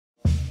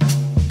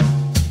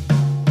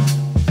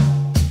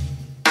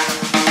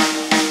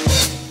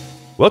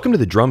Welcome to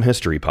the Drum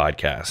History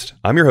Podcast.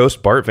 I'm your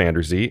host, Bart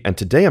Vanderzee, and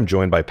today I'm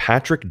joined by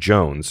Patrick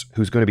Jones,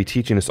 who's going to be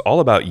teaching us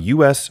all about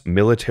U.S.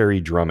 military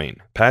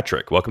drumming.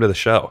 Patrick, welcome to the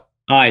show.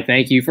 Hi,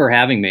 thank you for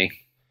having me.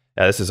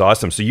 Yeah, this is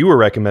awesome. So you were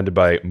recommended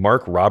by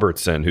Mark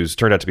Robertson, who's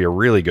turned out to be a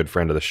really good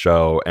friend of the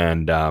show,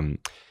 and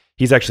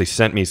he's actually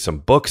sent me some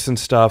books and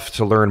stuff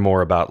to learn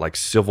more about like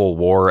Civil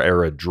War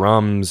era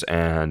drums,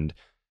 and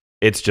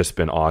it's just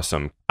been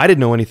awesome. I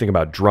didn't know anything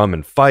about drum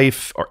and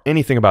fife or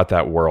anything about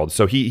that world,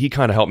 so he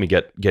kind of helped me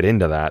get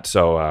into that.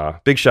 So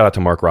big shout out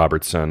to Mark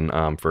Robertson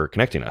for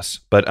connecting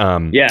us. But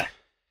Yeah.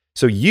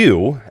 So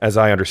you, as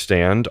I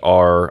understand,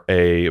 are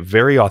a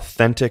very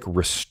authentic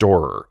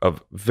restorer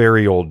of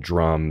very old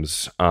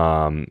drums.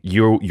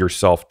 You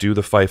yourself do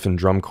the Fife and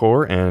Drum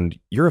Corps, and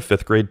you're a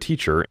 5th grade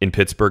teacher in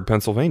Pittsburgh,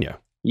 Pennsylvania.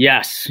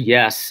 Yes.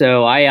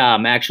 So I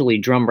actually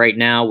drum right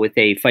now with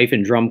a Fife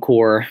and Drum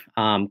Corps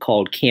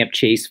called Camp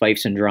Chase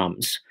Fifes and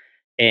Drums.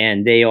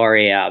 And they are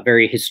a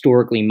very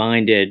historically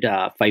minded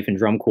Fife and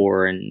Drum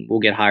Corps, and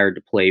we'll get hired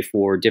to play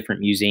for different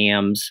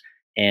museums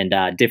and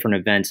different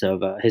events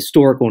of a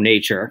historical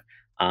nature.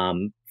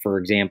 For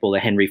example, the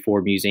Henry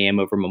Ford Museum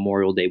over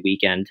Memorial Day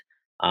weekend.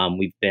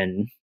 We've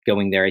been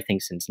going there, I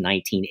think, since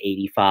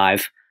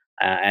 1985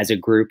 as a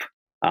group.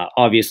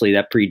 Obviously,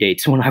 that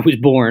predates when I was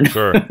born.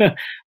 Sure.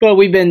 But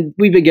we've been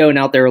going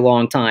out there a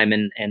long time,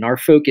 and our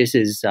focus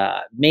is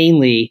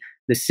mainly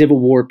the Civil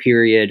War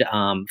period,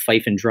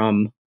 fife and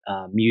drum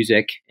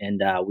music,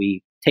 and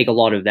we take a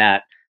lot of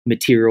that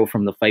material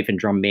from the fife and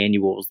drum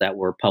manuals that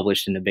were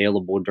published and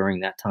available during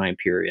that time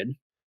period.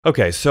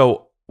 Okay,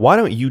 so why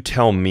don't you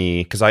tell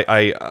me, because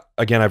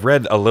I've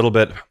read a little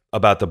bit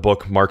about the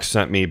book Mark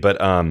sent me, but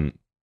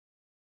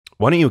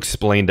why don't you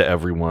explain to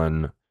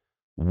everyone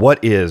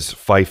what is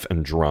fife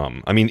and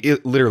drum? I mean,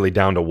 literally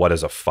down to what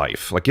is a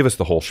fife? Like, give us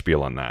the whole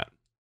spiel on that.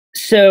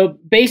 So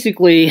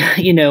basically,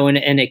 in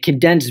a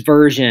condensed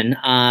version,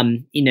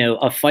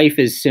 a fife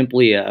is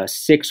simply a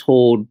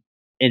 6-hole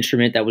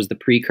instrument that was the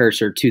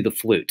precursor to the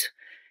flute.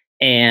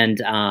 And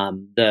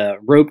the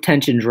rope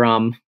tension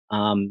drum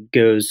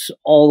goes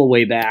all the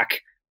way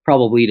back,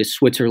 probably to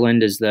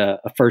Switzerland as the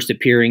first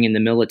appearing in the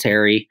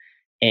military.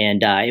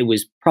 And it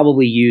was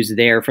probably used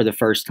there for the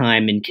first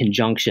time in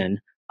conjunction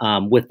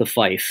with the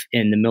fife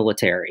in the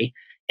military.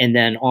 And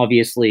then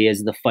obviously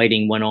as the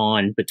fighting went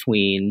on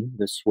between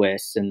the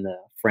Swiss and the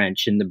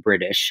French and the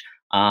British,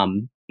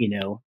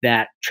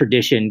 that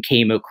tradition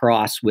came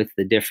across with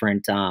the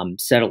different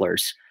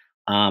settlers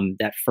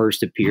that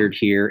first appeared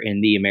here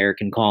in the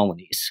American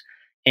colonies.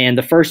 And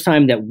the first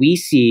time that we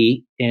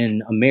see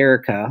in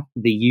America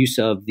the use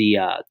of the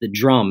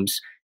drums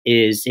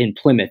is in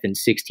Plymouth in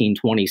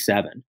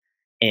 1627.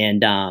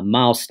 And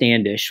Miles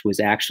Standish was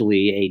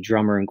actually a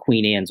drummer in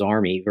Queen Anne's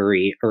army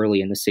very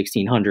early in the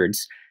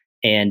 1600s.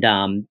 And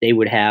they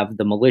would have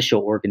the militia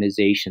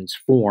organizations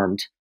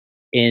formed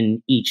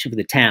in each of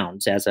the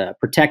towns as a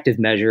protective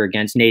measure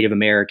against Native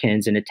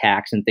Americans and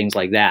attacks and things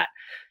like that.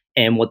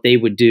 And what they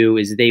would do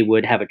is they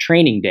would have a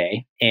training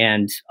day.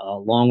 And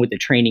along with the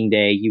training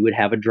day, you would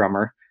have a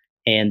drummer.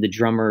 And the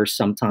drummer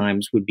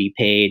sometimes would be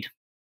paid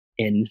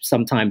in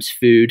sometimes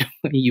food.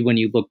 When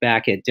you look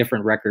back at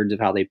different records of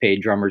how they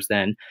paid drummers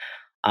then.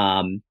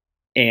 And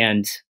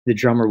the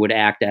drummer would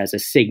act as a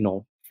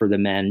signal for the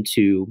men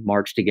to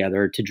march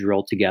together, to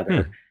drill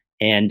together.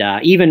 And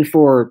even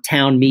for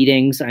town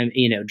meetings,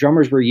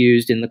 drummers were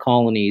used in the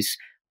colonies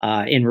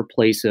in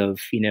place of,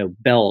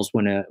 bells.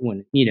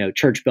 When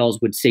church bells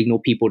would signal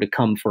people to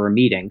come for a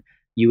meeting,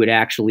 you would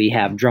actually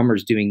have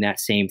drummers doing that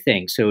same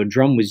thing. So a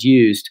drum was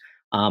used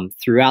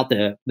throughout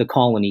the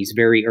colonies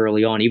very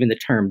early on. Even the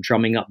term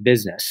drumming up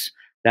business,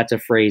 that's a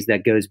phrase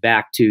that goes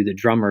back to the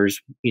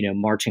drummers,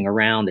 marching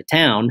around the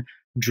town,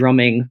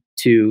 drumming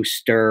to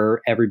stir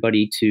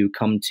everybody to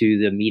come to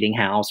the meeting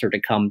house or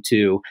to come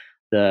to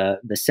the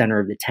center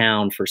of the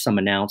town for some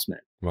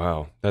announcement.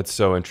 Wow, that's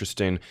so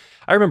interesting.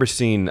 I remember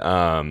seeing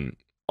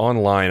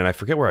online, and I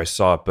forget where I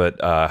saw it, but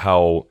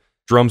how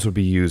drums would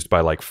be used by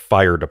like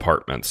fire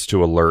departments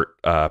to alert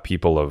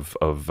people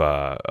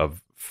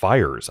of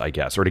fires, I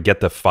guess, or to get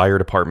the fire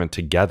department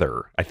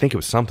together. I think it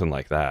was something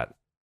like that.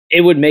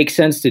 It would make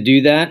sense to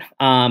do that.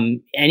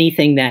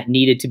 Anything that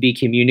needed to be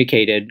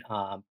communicated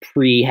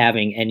pre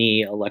having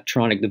any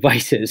electronic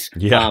devices,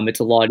 it's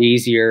a lot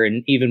easier.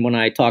 And even when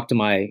I talk to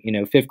my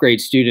 5th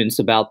grade students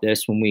about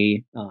this, when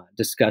we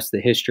discuss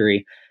the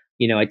history,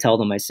 I tell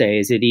them, I say,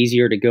 is it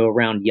easier to go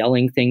around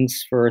yelling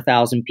things for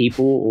 1,000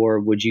 people,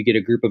 or would you get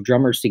a group of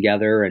drummers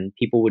together and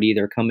people would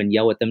either come and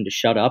yell at them to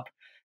shut up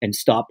and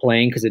stop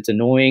playing because it's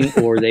annoying,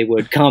 or they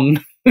would come,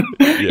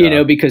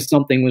 because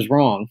something was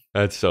wrong.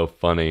 That's so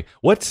funny.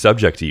 What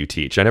subject do you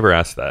teach? I never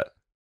asked that.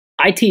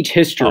 I teach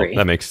history. Oh,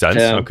 that makes sense.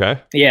 So,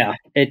 okay. Yeah,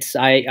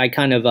 I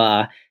kind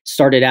of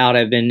started out.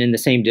 I've been in the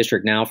same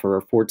district now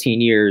for 14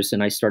 years,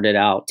 and I started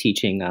out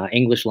teaching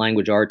English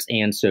language arts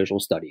and social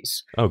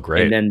studies. Oh,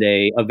 great. And then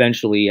they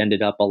eventually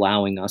ended up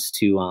allowing us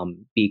to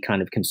be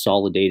kind of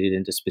consolidated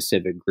into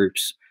specific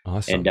groups.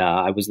 Awesome. And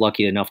I was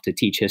lucky enough to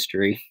teach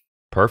history.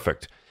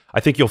 Perfect. I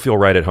think you'll feel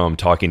right at home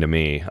talking to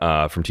me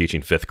from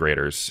teaching fifth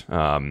graders.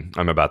 I'm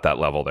about that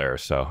level there.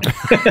 So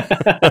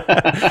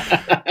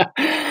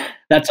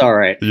that's all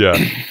right. Yeah.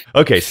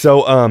 Okay.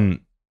 So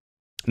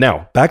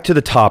now back to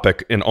the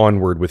topic and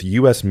onward with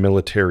U.S.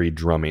 military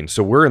drumming.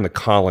 So we're in the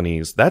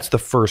colonies. That's the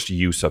first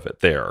use of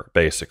it there,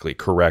 basically.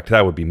 Correct.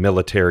 That would be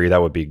military.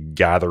 That would be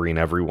gathering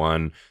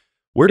everyone.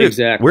 Where does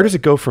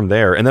it go from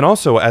there? And then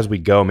also, as we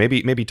go,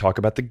 maybe talk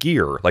about the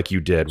gear like you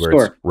did,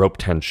 where it's rope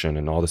tension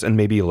and all this, and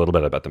maybe a little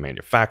bit about the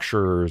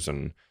manufacturers,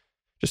 and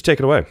just take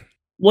it away.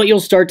 What you'll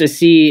start to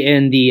see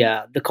in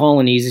the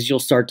colonies is you'll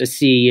start to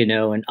see,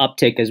 an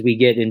uptick as we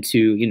get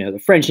into, the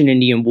French and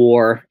Indian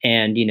War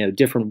and,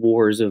 different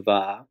wars of,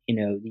 the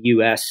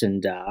U.S.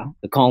 and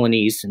the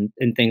colonies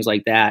and things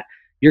like that.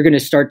 You're going to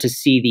start to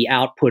see the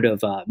output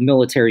of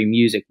military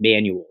music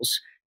manuals.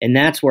 And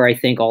that's where I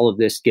think all of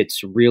this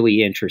gets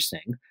really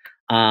interesting,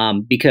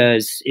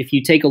 because if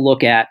you take a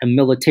look at a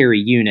military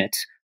unit,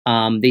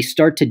 they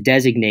start to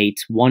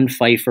designate one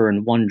fifer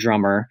and one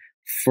drummer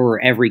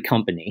for every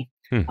company.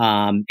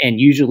 And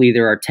usually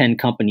there are 10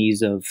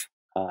 companies of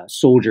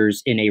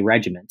soldiers in a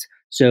regiment.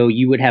 So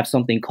you would have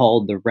something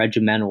called the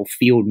regimental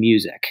field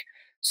music.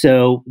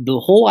 So the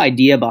whole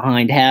idea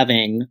behind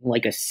having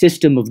like a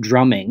system of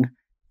drumming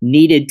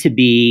needed to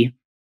be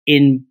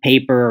in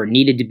paper or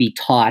needed to be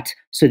taught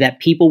so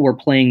that people were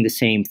playing the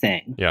same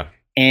thing. Yeah.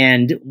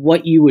 And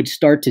what you would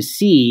start to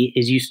see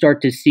is you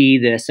start to see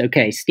this,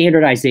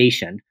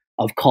 standardization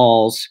of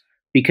calls,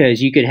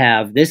 because you could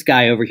have this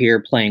guy over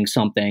here playing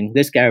something,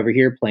 this guy over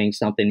here playing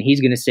something. He's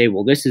going to say,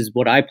 well, this is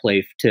what I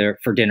play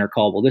for dinner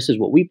call. Well, this is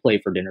what we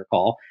play for dinner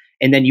call.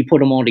 And then you put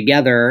them all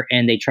together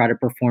and they try to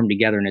perform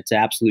together, and it's an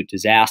absolute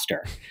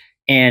disaster.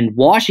 And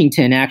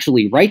Washington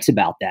actually writes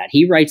about that.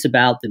 He writes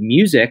about the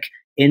music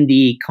in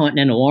the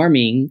Continental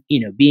Army,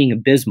 being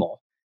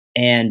abysmal.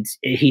 And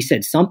he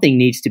said something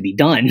needs to be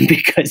done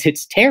because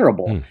it's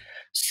terrible.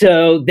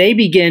 So they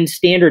begin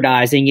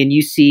standardizing, and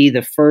you see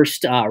the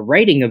first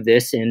writing of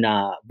this in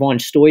von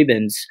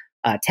Steuben's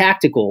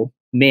tactical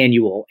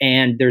manual.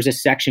 And there's a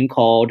section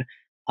called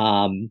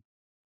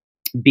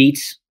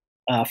beats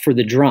for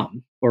the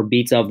drum, or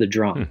beats of the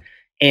drum.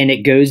 And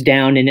it goes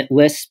down and it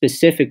lists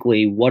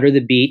specifically what are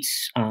the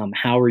beats,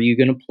 how are you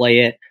going to play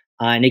it,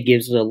 and it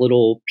gives a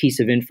little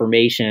piece of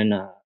information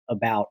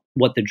about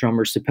what the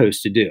drummer's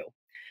supposed to do.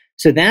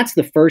 So that's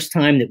the first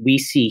time that we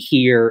see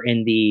here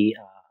in the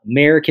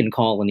American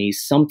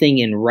colonies something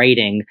in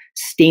writing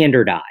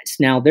standardized.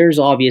 Now, there's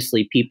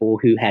obviously people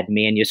who had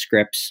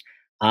manuscripts.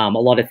 A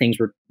lot of things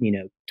were,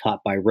 taught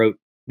by rote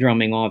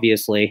drumming,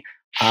 obviously.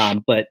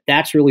 But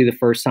that's really the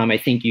first time I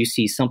think you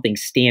see something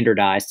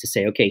standardized to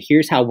say, okay,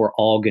 here's how we're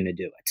all going to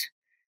do it.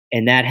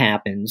 And that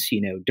happens,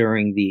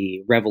 during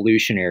the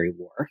Revolutionary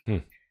War.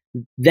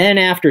 Then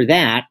after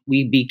that,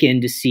 we begin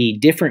to see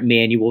different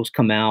manuals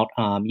come out.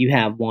 You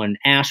have one,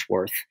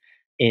 Ashworth,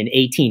 in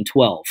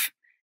 1812.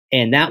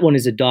 And that one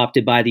is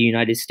adopted by the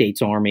United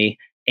States Army.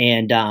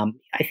 And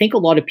I think a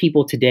lot of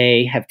people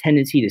today have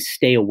tendency to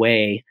stay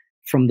away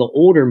from the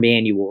older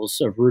manuals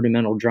of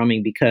rudimental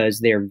drumming because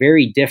they're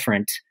very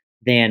different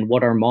than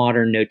what our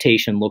modern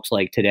notation looks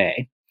like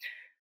today.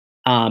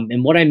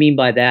 And what I mean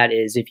by that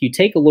is if you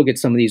take a look at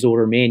some of these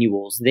older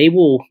manuals, they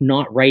will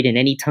not write in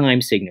any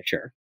time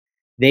signature.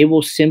 They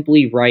will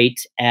simply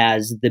write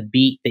as the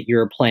beat that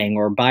you're playing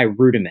or by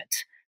rudiment.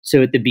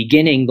 So at the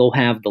beginning, they'll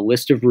have the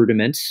list of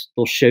rudiments.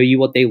 They'll show you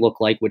what they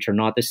look like, which are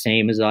not the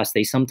same as us.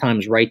 They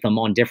sometimes write them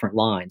on different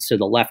lines. So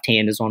the left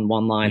hand is on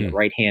one line, the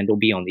right hand will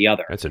be on the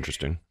other. That's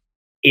interesting.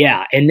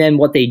 Yeah. And then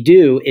what they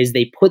do is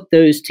they put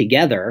those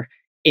together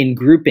in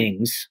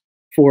groupings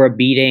for a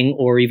beating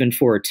or even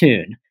for a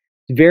tune.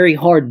 It's very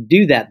hard to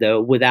do that,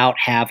 though, without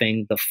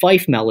having the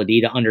fife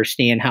melody to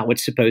understand how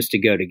it's supposed to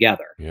go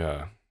together.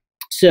 Yeah.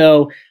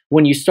 So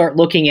when you start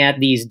looking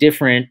at these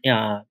different,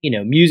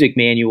 music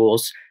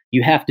manuals,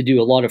 you have to do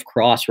a lot of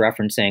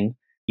cross-referencing.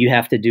 You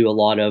have to do a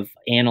lot of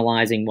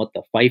analyzing what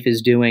the fife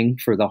is doing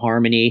for the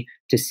harmony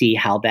to see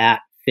how that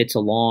fits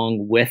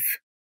along with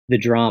the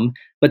drum.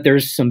 But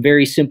there's some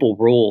very simple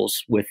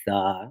rules with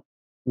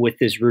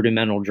this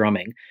rudimental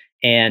drumming.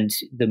 And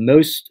the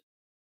most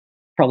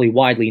probably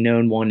widely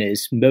known one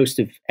is most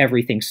of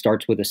everything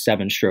starts with a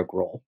 7-stroke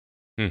roll.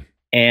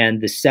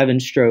 And the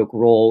 7-stroke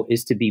roll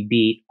is to be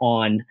beat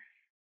on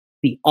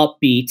the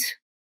upbeat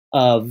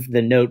of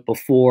the note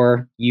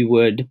before you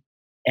would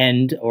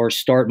end or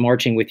start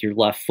marching with your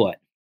left foot.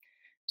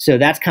 So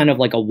that's kind of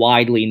like a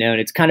widely known,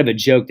 it's kind of a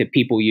joke that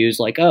people use,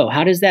 like, oh,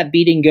 how does that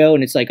beating go?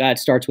 And it's like, it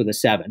starts with a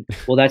 7.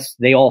 Well,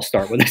 they all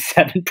start with a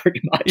 7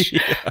 pretty much.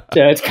 Yeah.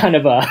 So it's kind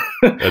of a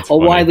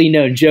widely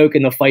known joke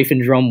in the fife and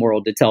drum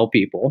world to tell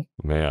people.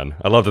 Man,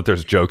 I love that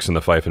there's jokes in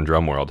the fife and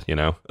drum world,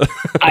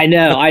 I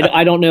know.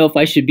 I don't know if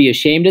I should be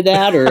ashamed of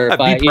that or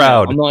if be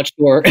proud. I'm not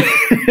sure.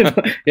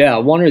 Yeah,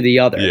 one or the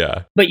other.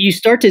 Yeah. But you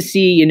start to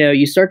see,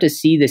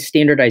 this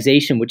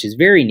standardization, which is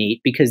very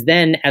neat, because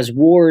then as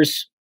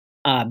wars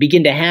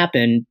begin to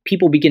happen,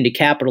 people begin to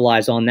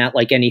capitalize on that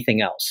like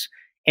anything else.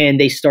 And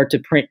they start to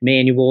print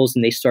manuals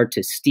and they start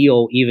to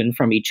steal even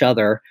from each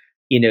other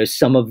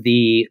some of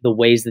the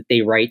ways that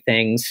they write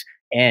things.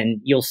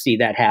 And you'll see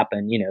that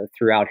happen,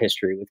 throughout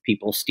history with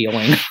people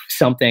stealing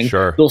something.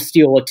 Sure. They'll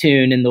steal a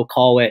tune and they'll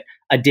call it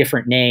a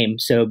different name.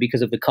 So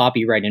because of the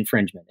copyright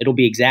infringement, it'll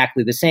be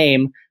exactly the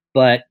same,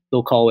 but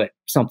they'll call it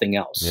something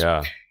else.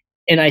 Yeah.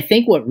 And I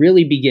think what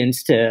really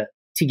begins to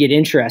get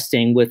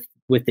interesting with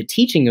the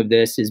teaching of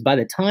this is by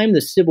the time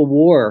the Civil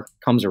War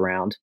comes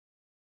around,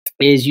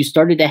 is you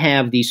started to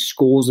have these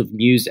schools of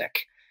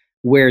music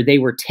where they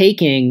were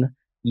taking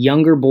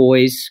younger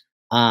boys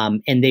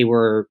and they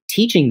were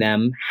teaching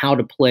them how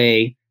to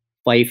play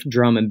fife,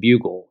 drum, and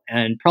bugle.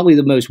 And probably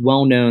the most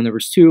well-known, there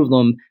was two of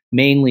them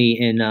mainly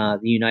in the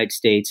United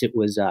States. It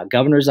was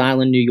Governor's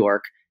Island, New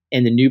York,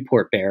 and the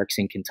Newport Barracks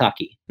in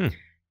Kentucky.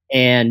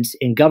 And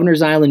in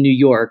Governor's Island, New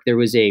York, there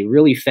was a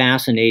really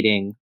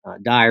fascinating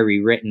diary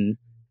written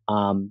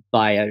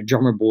by a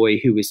drummer boy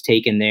who was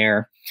taken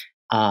there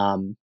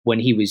when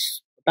he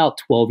was about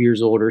 12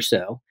 years old or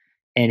so.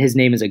 And his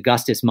name is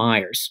Augustus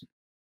Myers.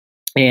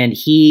 And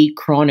he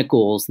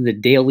chronicles the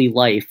daily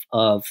life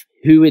of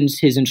who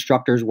his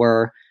instructors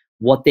were,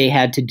 what they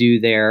had to do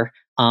there,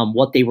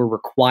 what they were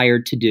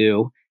required to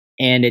do.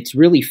 And it's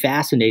really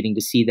fascinating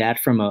to see that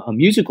from a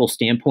musical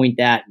standpoint,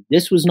 that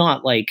this was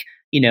not like,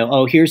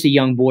 oh, here's a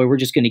young boy, we're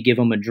just going to give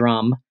him a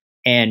drum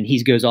and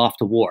he goes off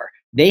to war.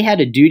 They had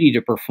a duty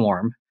to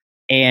perform,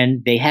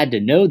 and they had to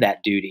know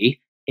that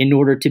duty in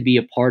order to be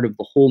a part of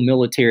the whole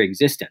military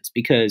existence.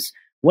 Because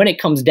when it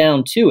comes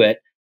down to it,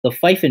 the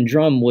fife and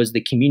drum was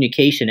the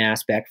communication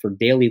aspect for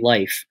daily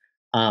life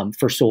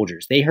for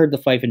soldiers. They heard the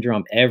fife and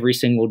drum every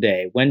single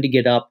day, when to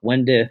get up,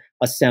 when to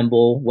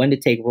assemble, when to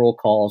take roll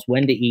calls,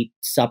 when to eat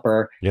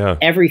supper. Yeah.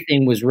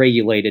 Everything was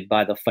regulated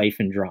by the fife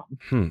and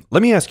drum.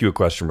 Let me ask you a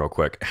question real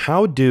quick.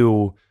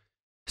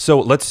 So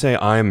let's say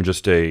I'm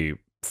just a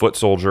foot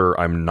soldier.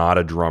 I'm not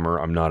a drummer.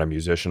 I'm not a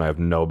musician. I have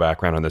no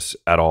background on this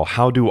at all.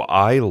 How do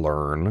I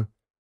learn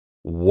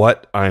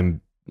what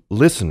I'm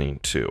listening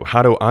to?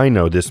 How do I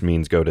know this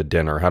means go to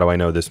dinner? How do I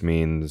know this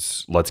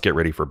means let's get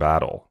ready for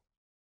battle?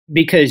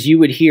 Because you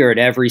would hear it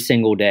every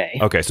single day.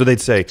 Okay, so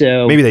they'd say,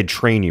 maybe they'd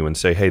train you and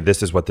say, hey,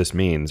 this is what this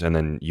means, and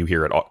then you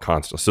hear it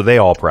constantly. So they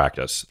all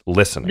practice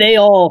listening. They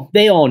all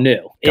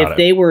knew.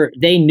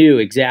 They knew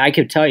exactly. I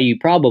could tell you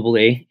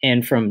probably,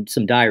 and from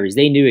some diaries,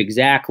 they knew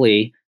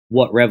exactly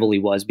what reveille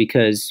was,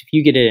 because if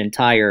you get an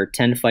entire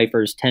 10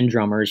 fifers, 10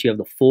 drummers, you have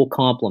the full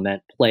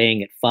complement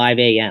playing at 5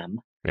 a.m.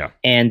 Yeah.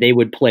 And they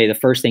would play, the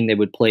first thing they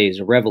would play is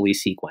a reveille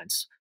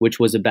sequence, which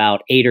was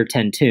about 8 or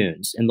 10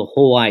 tunes. And the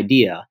whole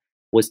idea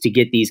was to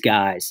get these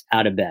guys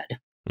out of bed.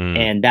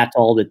 And that's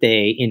all that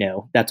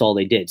that's all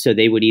they did. So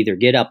they would either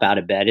get up out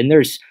of bed, and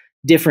there's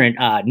different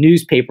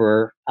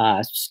newspaper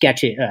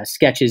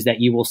sketches that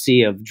you will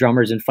see of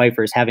drummers and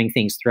fifers having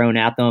things thrown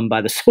at them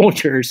by the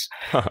soldiers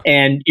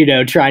and,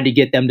 trying to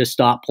get them to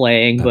stop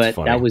playing. That's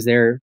funny. That was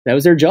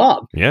their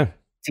job. Yeah.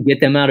 To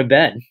get them out of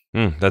bed.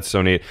 That's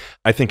so neat.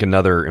 I think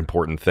another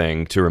important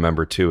thing to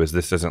remember too is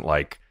this isn't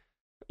like,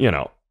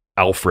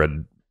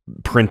 Alfred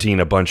printing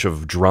a bunch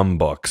of drum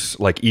books.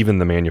 Like even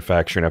the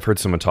manufacturing, I've heard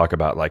someone talk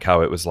about like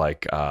how it was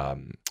like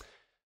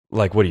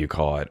what do you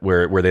call it?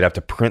 Where they'd have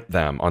to print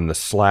them on the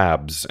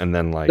slabs and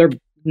then like they're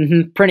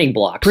printing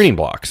blocks. Printing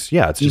blocks.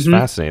 Yeah, it's just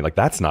fascinating. Like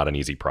that's not an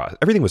easy process.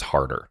 Everything was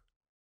harder.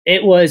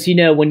 It was,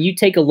 when you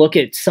take a look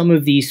at some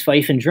of these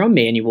fife and drum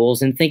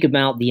manuals and think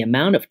about the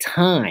amount of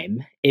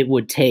time it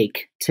would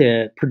take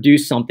to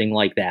produce something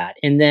like that.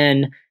 And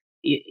then,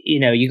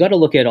 you got to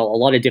look at a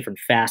lot of different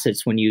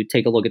facets when you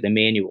take a look at the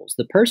manuals.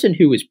 The person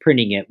who was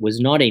printing it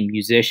was not a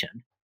musician.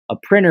 A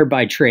printer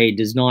by trade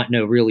does not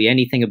know really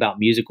anything about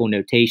musical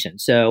notation.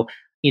 So,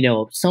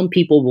 some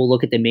people will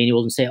look at the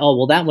manuals and say, oh,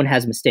 well, that one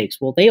has mistakes.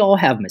 Well, they all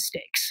have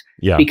mistakes.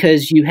 Yeah.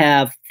 Because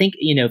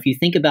if you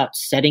think about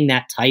setting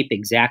that type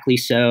exactly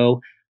so,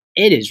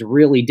 it is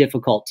really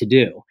difficult to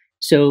do.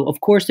 So,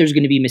 of course, there's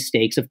going to be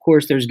mistakes. Of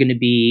course, there's going to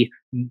be,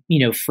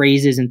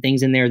 phrases and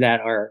things in there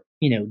that are,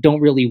 don't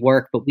really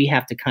work. But we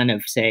have to kind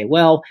of say,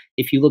 well,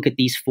 if you look at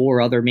these 4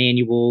 other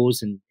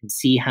manuals and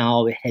see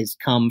how it has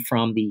come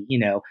from the,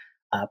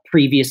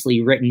 previously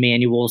written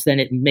manuals, then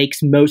it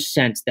makes most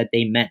sense that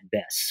they meant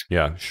this.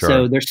 Yeah, sure.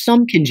 So there's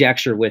some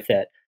conjecture with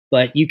it,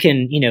 but you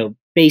can,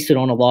 base it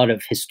on a lot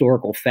of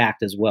historical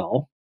fact as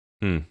well.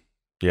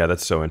 Yeah,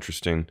 that's so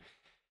interesting.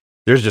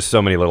 There's just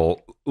so many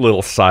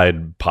little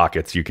side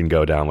pockets you can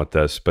go down with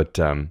this. But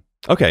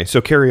okay,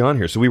 so carry on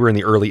here. So we were in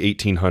the early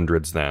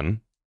 1800s then.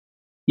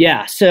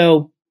 Yeah.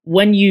 So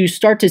when you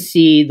start to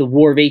see the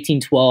War of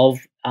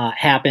 1812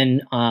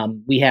 happen,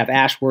 we have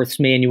Ashworth's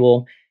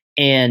manual.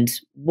 And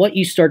what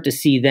you start to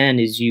see then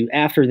is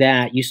after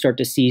that, you start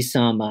to see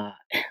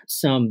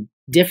some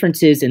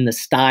differences in the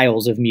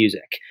styles of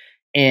music.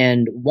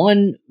 And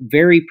one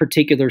very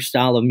particular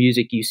style of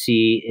music you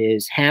see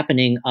is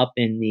happening up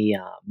in the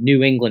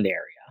New England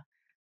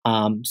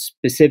area.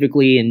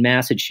 Specifically in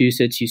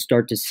Massachusetts, you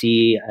start to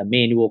see a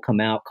manual come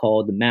out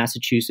called the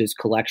Massachusetts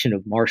Collection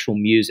of Martial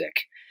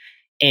Music.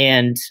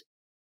 And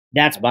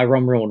that's by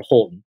Rumrow and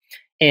Holton.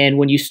 And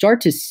when you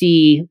start to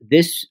see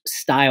this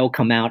style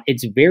come out,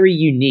 it's very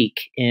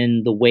unique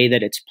in the way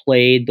that it's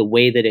played, the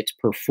way that it's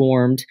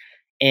performed.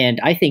 And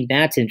I think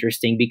that's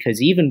interesting because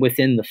even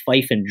within the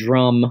fife and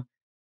drum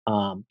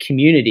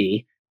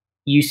community,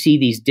 you see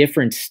these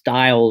different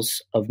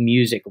styles of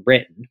music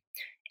written.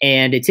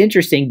 And it's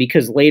interesting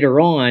because later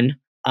on,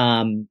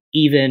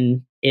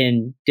 even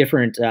in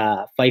different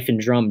fife and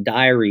drum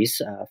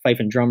diaries, fife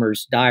and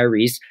drummers'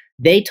 diaries,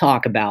 they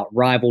talk about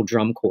rival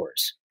drum corps.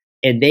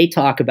 And they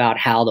talk about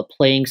how the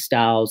playing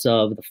styles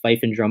of the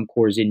Fife and Drum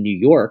Corps in New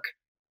York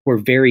were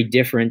very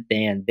different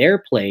than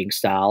their playing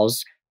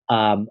styles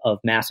of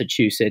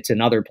Massachusetts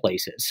and other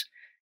places.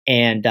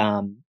 And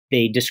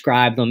they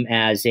describe them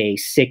as a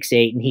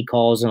 6/8, and he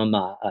calls them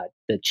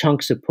the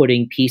chunks of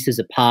pudding, pieces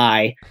of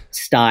pie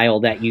style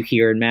that you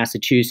hear in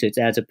Massachusetts,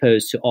 as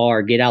opposed to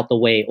our get out the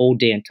way, old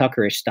Dan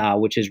Tuckerish style,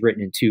 which is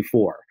written in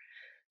 2/4.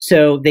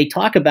 So they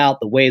talk about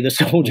the way the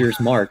soldiers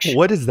march.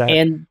 What is that?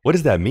 And what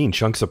does that mean?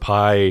 Chunks of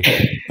pie?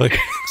 Like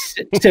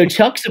so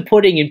chunks of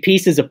pudding and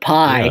pieces of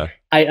pie. Yeah.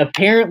 I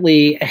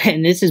apparently,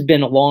 and this has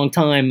been a long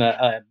time,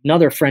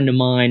 another friend of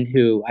mine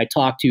who I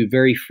talk to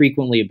very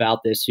frequently about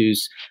this,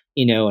 who's,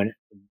 and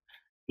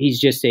he's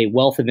just a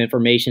wealth of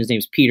information. His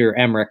name's Peter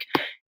Emmerich.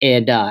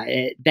 And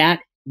that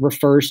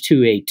refers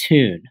to a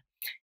tune.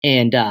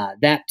 And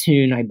that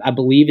tune, I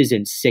believe, is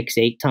in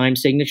 6/8 time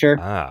signature.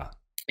 Ah.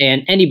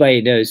 And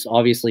anybody knows,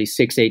 obviously,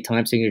 6/8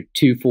 time signature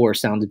 2/4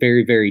 sounds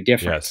very, very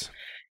different. Yes.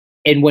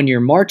 And when you're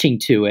marching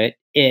to it,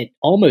 it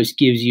almost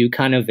gives you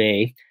kind of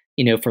a,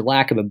 for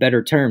lack of a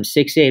better term,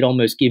 6/8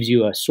 almost gives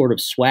you a sort of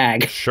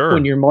swag Sure.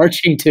 when you're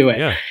marching to it.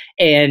 Yeah.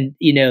 And,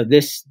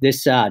 this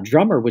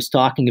drummer was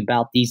talking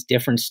about these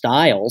different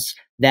styles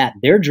that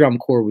their drum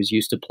corps was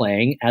used to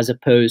playing as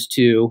opposed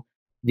to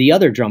the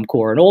other drum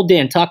corps. And Old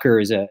Dan Tucker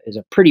is a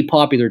pretty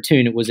popular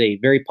tune. It was a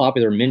very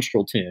popular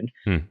minstrel tune,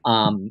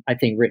 I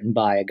think written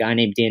by a guy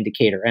named Dan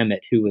Decatur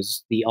Emmett, who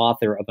was the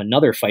author of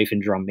another fife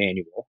and drum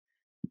manual.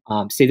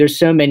 See, there's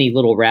so many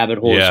little rabbit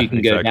holes you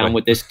can go down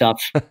with this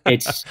stuff.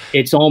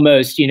 It's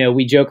almost,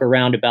 we joke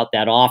around about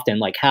that often.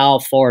 Like, how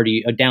far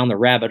down the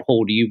rabbit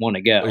hole do you want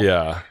to go?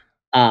 Yeah.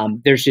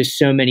 There's just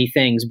so many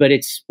things, but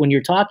it's when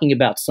you're talking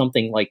about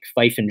something like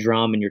fife and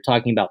drum and you're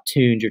talking about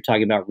tunes, you're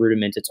talking about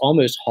rudiments, it's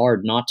almost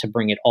hard not to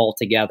bring it all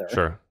together.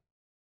 Sure.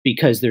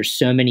 Because there's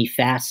so many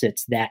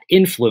facets that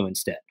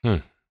influenced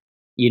it.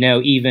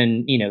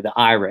 Even, the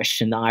Irish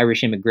and the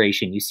Irish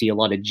immigration, you see a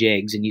lot of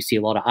jigs and you see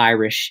a lot of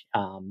Irish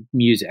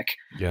music.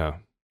 Yeah.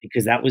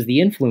 Because that was the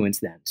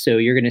influence then. So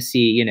you're going to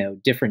see,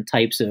 different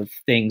types of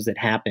things that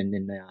happened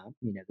in,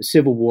 the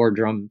Civil War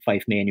drum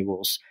fife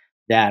manuals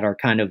that are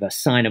kind of a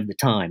sign of the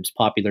times,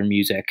 popular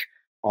music,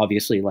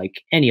 obviously,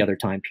 like any other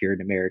time period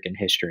in American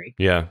history.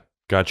 Yeah.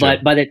 Gotcha.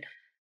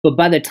 But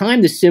by the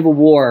time the Civil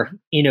War,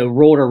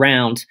 rolled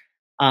around,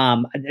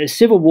 the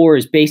Civil War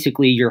is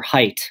basically your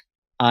height,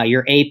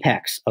 your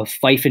apex of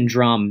fife and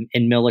drum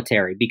in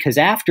military, because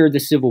after the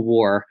Civil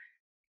War,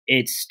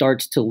 it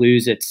starts to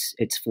lose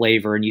its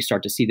flavor and you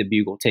start to see the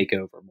bugle take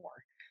over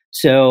more.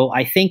 So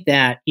I think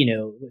that,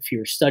 if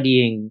you're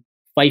studying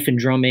fife and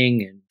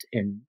drumming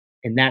and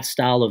that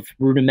style of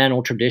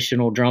rudimental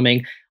traditional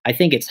drumming, I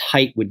think its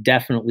height would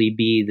definitely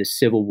be the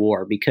Civil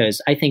War,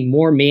 because I think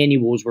more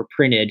manuals were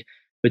printed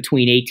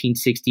between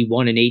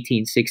 1861 and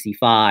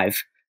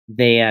 1865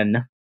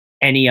 than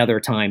any other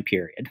time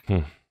period.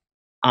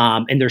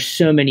 And there's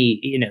so many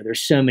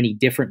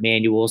different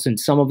manuals, and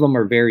some of them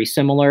are very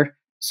similar.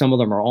 Some of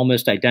them are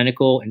almost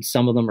identical, and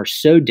some of them are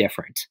so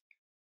different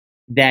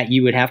that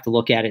you would have to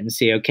look at it and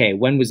say, okay,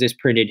 when was this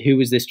printed? Who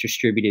was this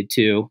distributed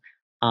to?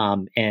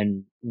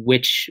 And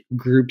which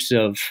groups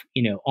of,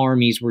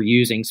 armies were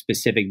using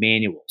specific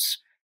manuals.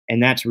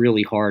 And that's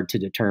really hard to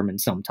determine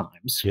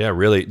sometimes. Yeah,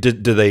 really. Do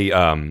they,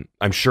 I'm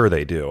sure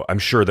they do. I'm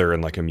sure they're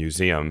in like a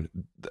museum.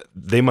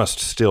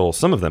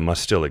 Some of them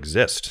must still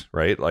exist,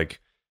 right? Like,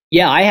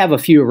 yeah, I have a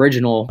few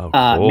original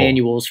cool.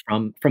 manuals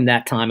from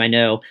that time. I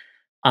know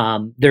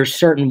there's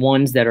certain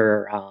ones that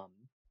are,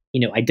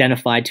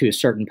 identified to a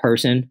certain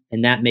person,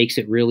 and that makes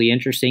it really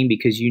interesting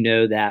because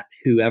that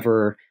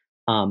whoever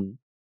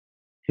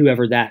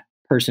that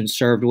person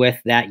served with,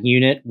 that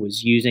unit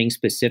was using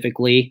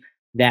specifically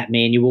that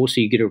manual, so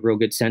you get a real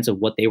good sense of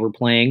what they were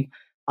playing.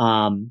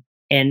 And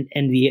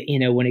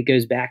when it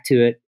goes back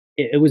to it,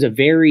 it was a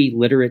very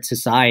literate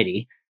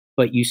society,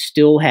 but you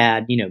still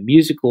had,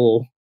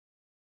 musical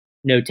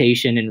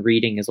notation and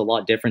reading is a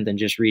lot different than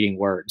just reading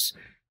words.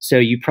 So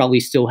you probably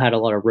still had a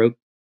lot of rote,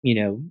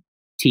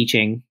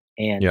 teaching,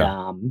 and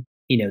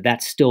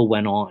that still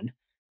went on.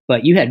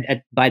 But you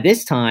had by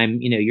this time,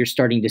 you're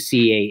starting to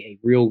see a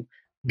real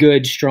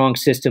good, strong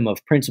system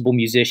of principal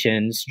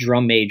musicians,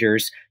 drum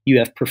majors. You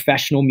have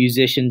professional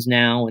musicians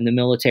now in the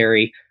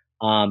military.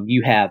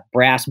 You have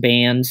brass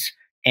bands,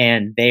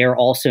 and they are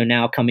also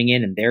now coming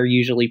in, and they're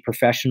usually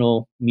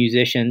professional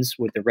musicians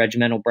with the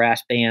regimental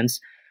brass bands.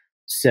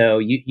 So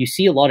you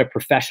see a lot of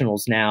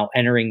professionals now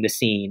entering the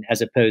scene,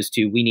 as opposed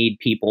to we need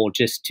people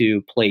just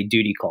to play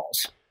duty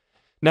calls.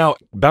 Now,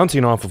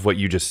 bouncing off of what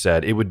you just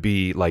said, it would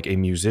be like a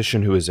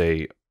musician who is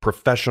a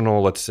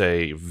professional, let's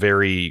say,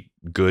 very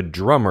good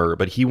drummer,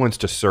 but he wants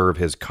to serve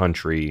his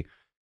country,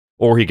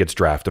 or he gets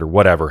drafted or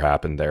whatever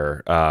happened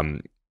there.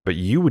 But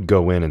you would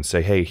go in and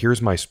say, hey,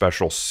 here's my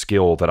special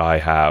skill that I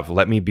have.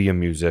 Let me be a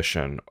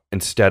musician,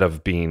 instead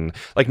of being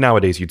like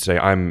nowadays you'd say,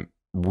 I'm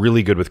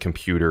really good with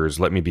computers.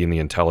 Let me be in the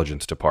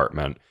intelligence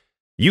department.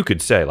 You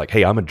could say like,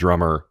 hey, I'm a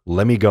drummer.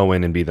 Let me go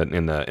in and be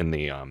in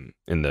the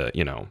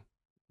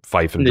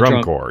Fife and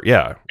Drum Corps.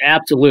 Yeah.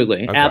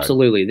 Absolutely. Okay.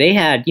 Absolutely. They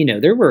had,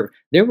 there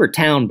were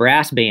town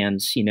brass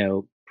bands,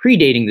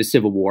 predating the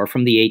Civil War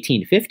from the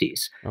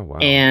 1850s. Oh, wow.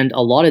 And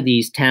a lot of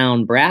these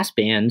town brass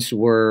bands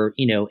were,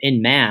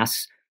 en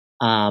masse,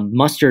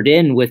 mustered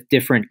in with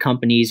different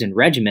companies and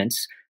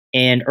regiments.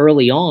 And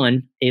early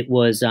on, it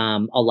was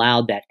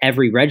allowed that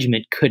every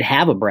regiment could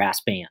have a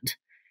brass band.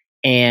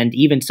 And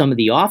even some of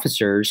the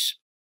officers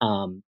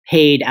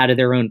paid out of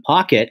their own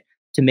pocket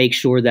to make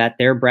sure that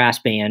their brass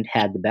band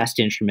had the best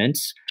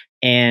instruments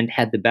and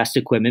had the best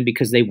equipment,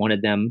 because they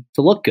wanted them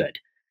to look good.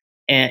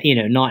 And,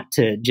 not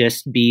to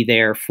just be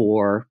there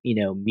for,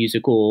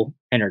 musical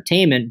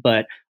entertainment,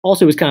 but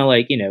also was kind of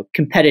like,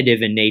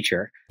 competitive in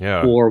nature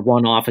for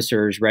one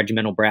officer's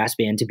regimental brass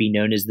band to be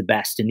known as the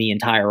best in the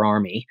entire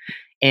army.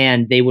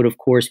 And they would, of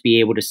course, be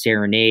able to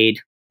serenade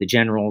the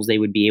generals. They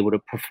would be able to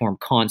perform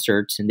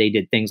concerts, and they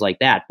did things like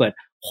that. But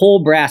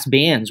whole brass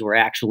bands were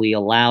actually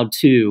allowed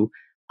to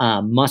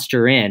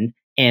muster in,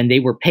 and they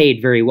were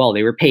paid very well.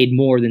 They were paid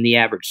more than the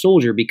average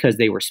soldier because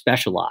they were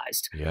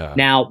specialized. Yeah.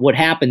 Now, what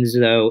happens,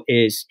 though,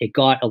 is it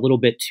got a little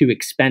bit too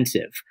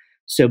expensive.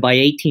 So by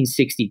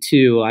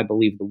 1862, I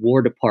believe the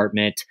War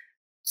Department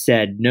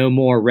said, no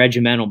more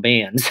regimental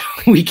bands.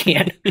 we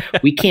can't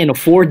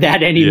afford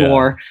that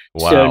anymore.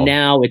 Yeah. Wow. So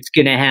now it's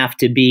going to have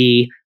to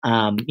be,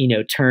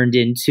 turned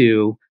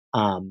into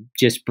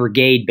just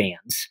brigade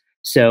bands.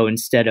 So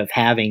instead of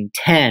having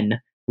 10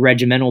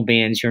 regimental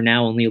bands, you're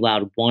now only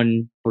allowed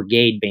one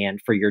brigade band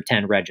for your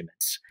 10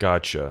 regiments.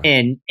 Gotcha.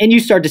 And you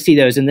start to see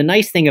those. And the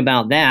nice thing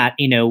about that,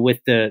 with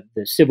the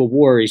Civil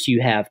War, is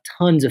you have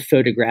tons of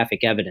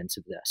photographic evidence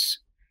of this.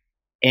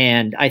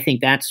 And I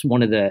think that's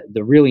one of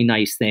the really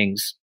nice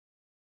things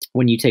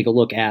when you take a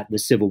look at the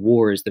Civil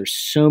War, is there's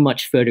so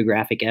much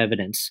photographic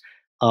evidence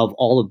of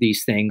all of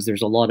these things.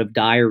 There's a lot of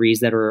diaries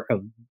that are,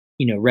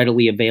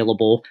 readily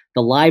available.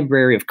 The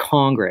Library of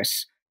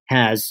Congress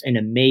has an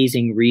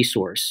amazing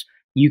resource.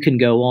 You can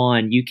go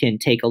on, you can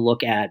take a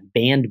look at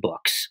band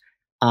books,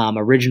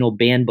 original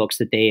band books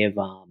that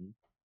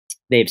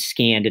they've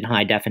scanned in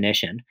high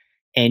definition,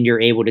 and you're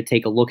able to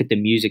take a look at the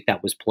music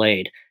that was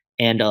played.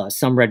 And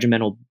some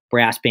regimental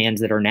brass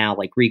bands that are now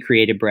like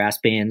recreated brass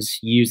bands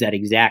use that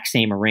exact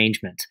same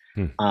arrangement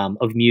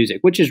of music,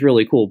 which is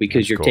really cool,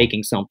 because you're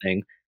taking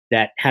something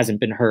that hasn't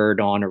been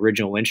heard on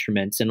original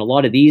instruments. And a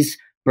lot of these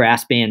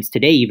brass bands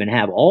today even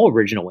have all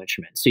original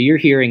instruments. So you're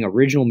hearing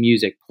original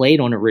music played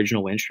on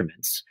original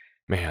instruments.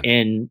 Man.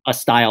 In a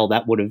style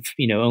that would have,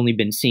 only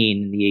been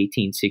seen in the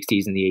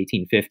 1860s and the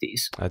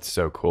 1850s. That's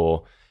so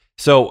cool.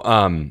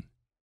 So,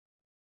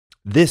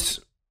 this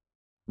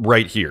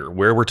right here,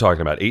 where we're talking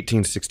about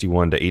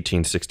 1861 to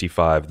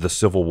 1865, the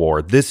Civil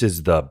War, this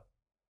is the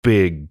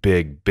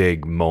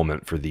big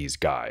moment for these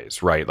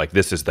guys, right? Like,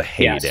 this is the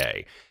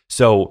heyday. Yes.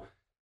 So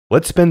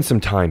let's spend some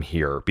time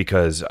here,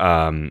 because,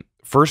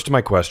 first,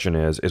 my question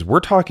is we're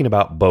talking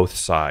about both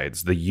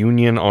sides, the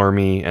Union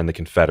Army and the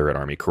Confederate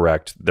Army,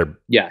 correct? They're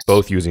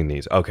both using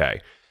these. Okay.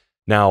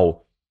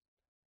 Now,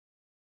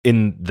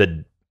 in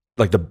the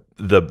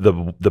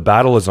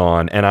battle is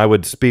on, and I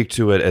would speak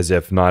to it as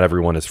if not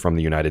everyone is from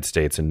the United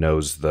States and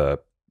knows the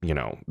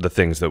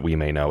things that we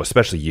may know,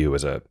 especially you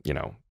as a,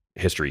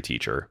 history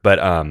teacher. But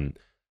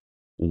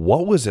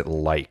what was it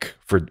like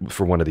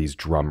for one of these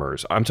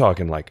drummers? I'm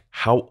talking like,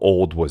 how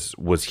old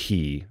was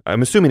he?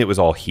 I'm assuming it was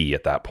all he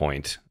at that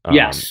point.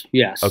 Yes.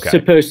 Okay.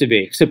 Supposed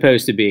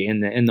to be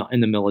in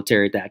the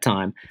military at that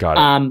time.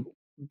 Got it.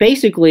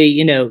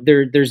 Basically,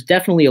 there's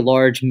definitely a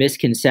large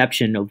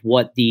misconception of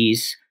what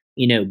these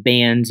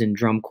bands and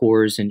drum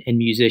corps and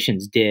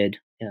musicians did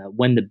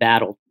when the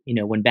battle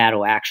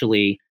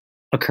actually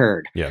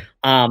occurred. Yeah.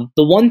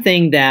 The one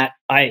thing that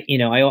I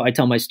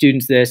tell my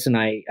students this, and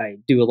I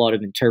do a lot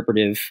of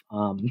interpretive,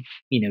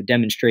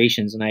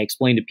 demonstrations, and I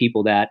explain to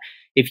people that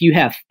if you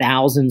have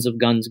thousands of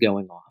guns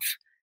going off,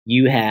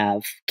 you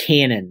have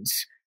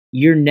cannons,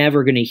 you're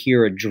never going to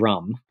hear a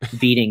drum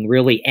beating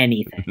really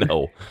anything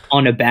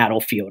on a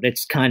battlefield.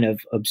 It's kind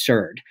of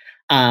absurd.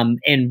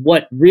 And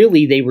what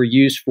really they were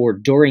used for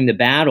during the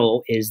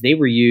battle is they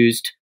were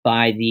used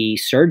by the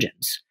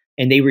surgeons,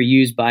 and they were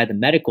used by the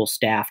medical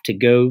staff to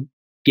go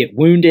get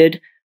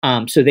wounded.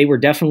 So they were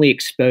definitely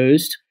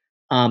exposed.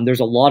 There's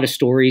a lot of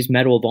stories,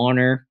 Medal of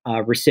Honor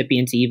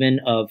recipients even,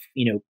 of,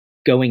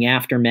 going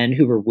after men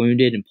who were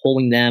wounded and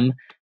pulling them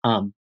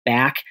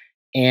back.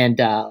 And,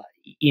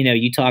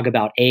 you talk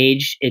about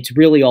age, it's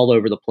really all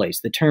over the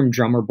place. The term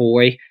drummer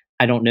boy,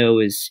 I don't know,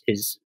 is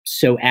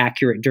so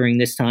accurate during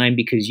this time,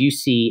 because you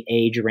see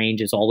age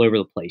ranges all over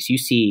the place. You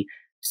see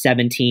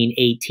 17,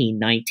 18,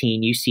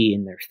 19, you see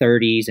in their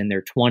 30s and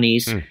their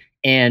 20s.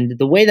 And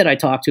the way that I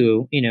talk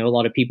to, a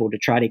lot of people to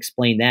try to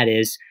explain that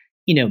is,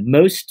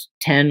 most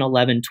 10,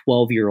 11,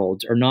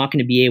 12-year-olds are not going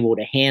to be able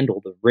to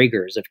handle the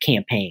rigors of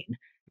campaign.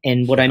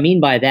 And what I mean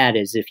by that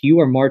is if you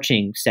are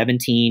marching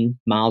 17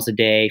 miles a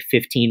day,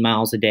 15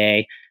 miles a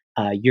day,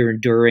 you're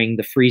enduring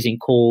the freezing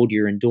cold,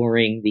 you're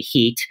enduring the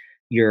heat,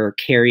 you're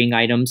carrying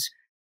items,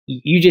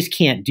 you just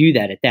can't do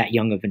that at that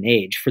young of an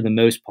age for the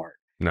most part.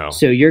 No.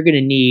 So you're going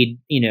to need,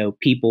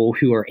 people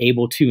who are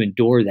able to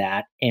endure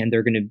that, and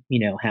they're going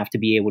to, have to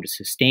be able to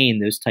sustain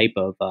those type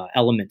of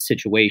element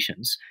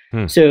situations.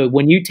 So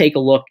when you take a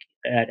look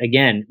at,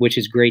 again, which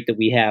is great that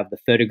we have the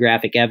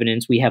photographic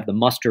evidence, we have the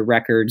muster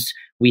records,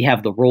 we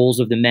have the roles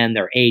of the men,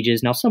 their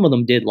ages. Now, some of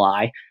them did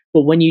lie,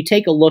 but when you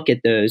take a look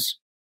at those,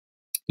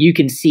 you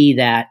can see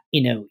that,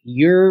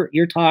 you're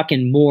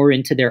talking more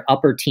into their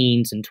upper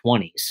teens and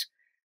 20s.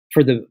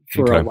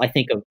 I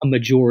think a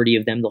majority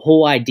of them. The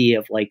whole idea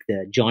of like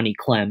the Johnny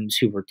Clems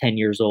who were 10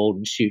 years old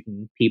and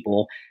shooting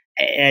people,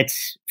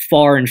 it's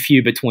far and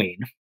few between.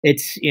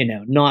 It's,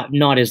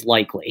 not as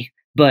likely.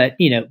 But,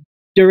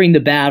 during the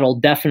battle,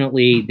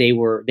 definitely they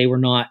were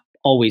not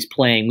always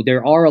playing.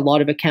 There are a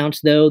lot of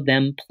accounts, though,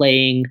 them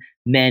playing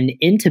men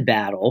into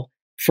battle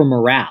for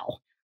morale.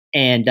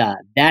 And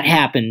that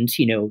happened,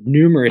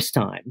 numerous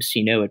times,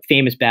 at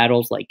famous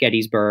battles like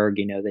Gettysburg.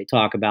 They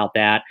talk about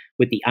that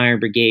with the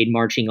Iron Brigade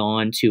marching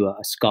on to a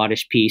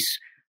Scottish piece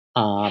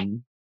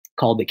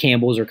called The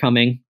Campbells Are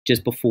Coming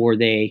just before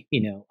they,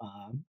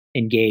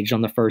 engaged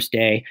on the first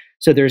day.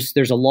 So there's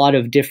a lot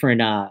of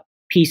different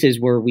pieces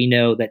where we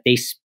know that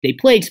they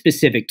played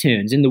specific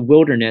tunes. In the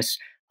wilderness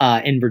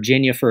in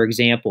Virginia, for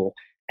example,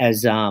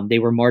 as they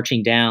were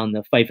marching down,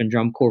 the Fife and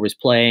Drum Corps was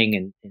playing,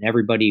 and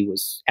everybody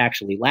was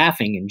actually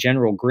laughing. And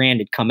General Grant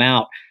had come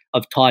out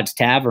of Todd's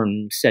Tavern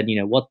and said,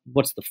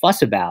 what's the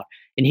fuss about?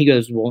 And he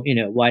goes, well,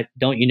 why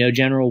don't you know,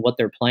 General, what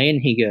they're playing?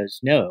 He goes,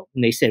 no.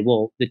 And they said,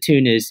 well, the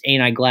tune is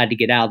Ain't I Glad to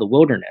Get Out of the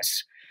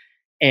Wilderness?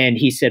 And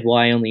he said, well,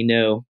 I only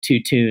know two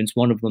tunes.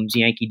 One of them's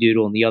Yankee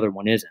Doodle and the other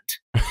one isn't.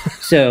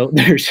 So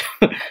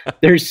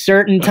there's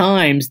certain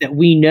times that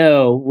we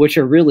know, which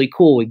are really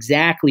cool,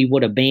 exactly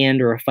what a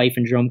band or a Fife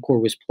and Drum Corps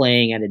was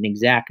playing at an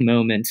exact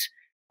moment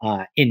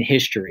in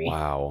history.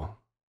 Wow.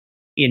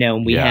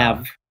 And we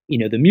have,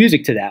 the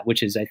music to that,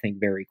 which is, I think,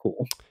 very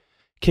cool.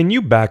 Can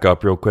you back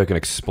up real quick and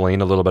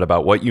explain a little bit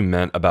about what you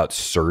meant about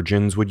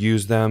surgeons would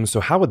use them? So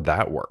how would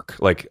that work?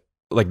 Like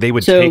they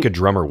would take a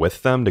drummer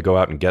with them to go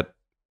out and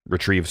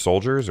retrieve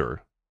soldiers,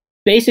 or?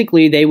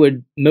 Basically, they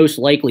would most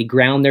likely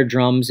ground their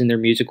drums and their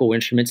musical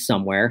instruments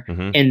somewhere,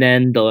 and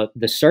then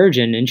the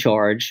surgeon in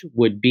charge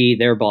would be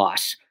their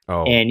boss.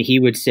 And he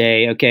would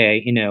say,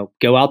 okay,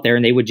 go out there,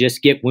 and they would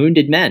just get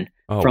wounded men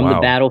from the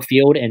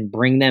battlefield and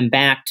bring them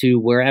back to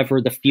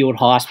wherever the field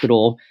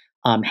hospital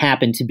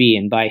happened to be.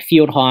 And by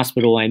field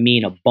hospital, I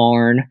mean a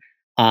barn.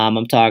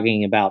 I'm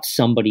talking about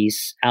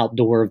somebody's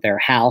outdoor of their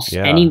house,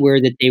 anywhere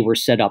that they were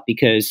set up,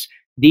 because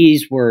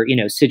these were,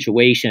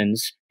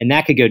 situations, and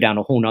that could go down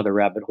a whole nother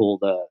rabbit hole,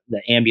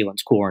 the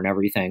ambulance corps and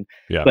everything.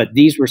 Yeah. But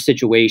these were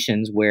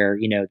situations where,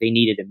 they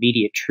needed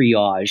immediate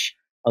triage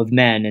of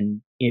men,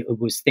 and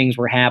things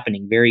were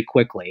happening very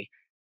quickly,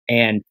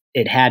 and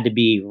it had to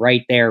be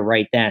right there,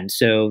 right then.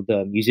 So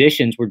the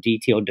musicians were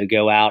detailed to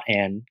go out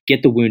and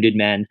get the wounded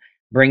men,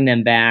 bring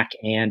them back,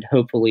 and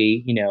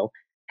hopefully,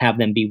 have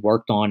them be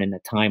worked on in a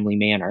timely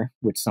manner,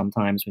 which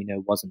sometimes we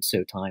know wasn't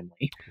so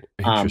timely.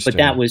 But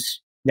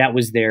that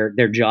was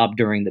their job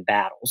during the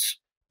battles.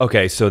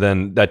 Okay, so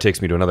then that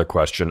takes me to another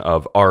question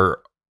of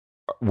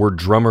were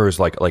drummers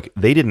like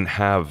they didn't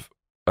have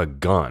a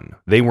gun.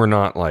 They were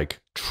not like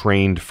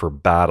trained for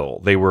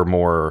battle. They were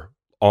more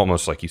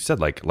almost like you said,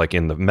 like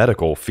in the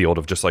medical field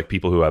of just like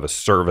people who have a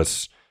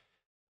service.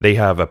 They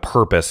have a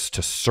purpose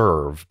to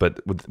serve, but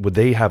would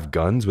they have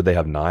guns? Would they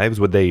have knives?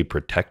 Would they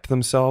protect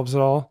themselves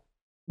at all?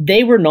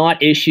 They were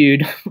not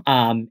issued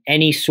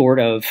any sort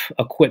of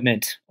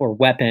equipment or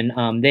weapon.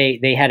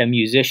 They had a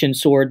musician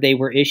sword they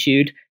were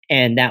issued,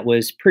 and that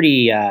was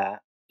pretty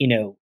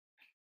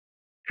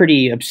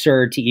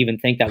absurd to even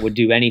think that would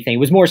do anything. It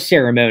was more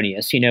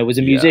ceremonious. It was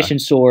a musician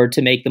sword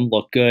to make them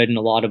look good, and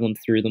a lot of them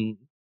threw them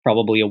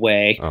probably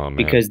away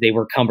because they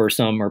were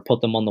cumbersome, or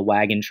put them on the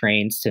wagon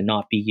trains to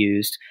not be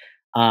used.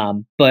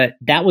 But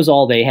that was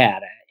all they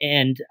had.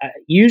 And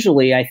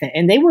usually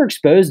and they were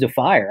exposed to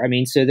fire. I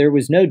mean, so there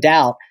was no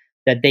doubt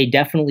that they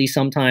definitely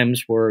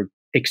sometimes were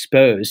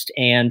exposed,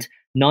 and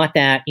not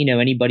that,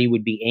 anybody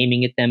would be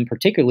aiming at them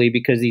particularly,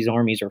 because these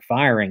armies are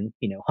firing,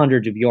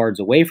 hundreds of yards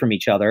away from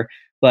each other.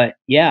 But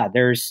yeah,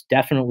 there's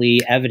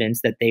definitely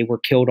evidence that they were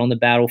killed on the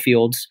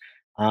battlefields,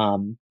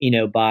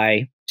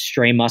 by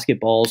stray musket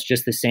balls,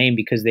 just the same,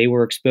 because they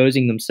were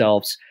exposing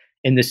themselves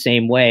in the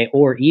same way.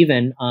 Or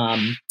even,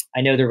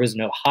 I know there was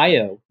an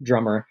Ohio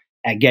drummer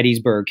at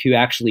Gettysburg who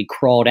actually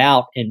crawled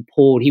out and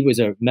pulled, he was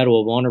a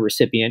Medal of Honor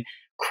recipient,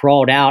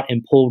 crawled out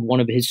and pulled one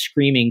of his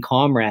screaming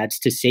comrades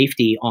to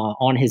safety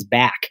on his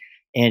back.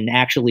 and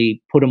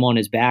actually put him on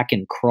his back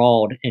and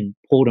crawled and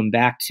pulled him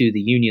back to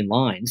the Union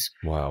lines,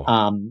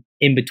 Wow.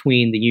 in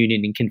between the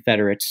Union and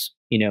Confederates,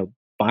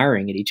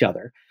 firing at each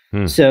other.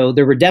 Hmm. So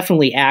there were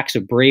definitely acts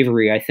of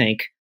bravery, I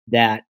think,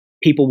 that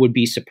people would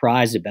be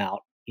surprised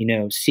about,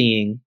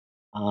 seeing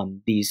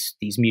these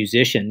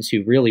musicians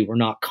who really were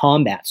not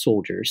combat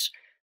soldiers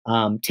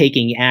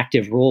taking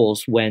active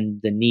roles when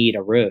the need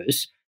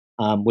arose,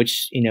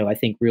 which I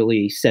think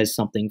really says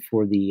something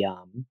for the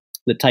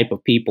type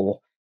of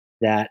people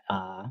that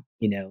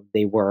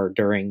they were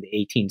during the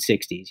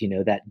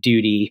 1860s. That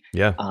duty,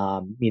 Yeah.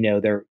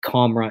 their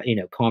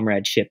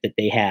comradeship that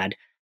they had.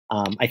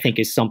 I think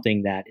is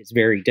something that is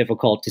very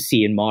difficult to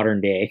see in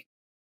modern day.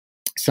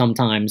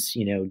 Sometimes,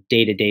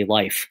 day to day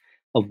life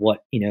of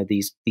what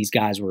these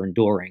guys were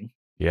enduring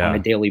on a Yeah.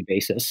 daily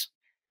basis.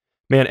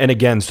 Man, and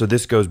again, so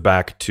this goes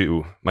back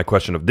to my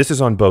question of this is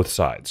on both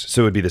sides.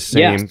 So it would be the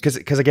Yes. same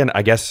because again,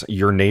 I guess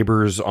your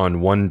neighbors on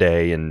one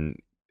day in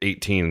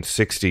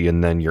 1860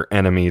 and then your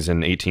enemies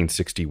in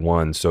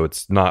 1861. So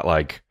it's not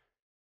like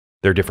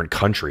they're different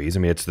countries. I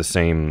mean, it's the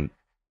same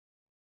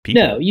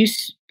people. No,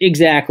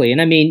 exactly.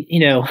 And I mean,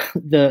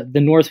 the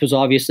North was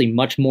obviously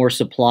much more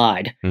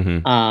supplied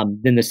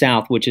Mm-hmm. than the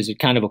South, which is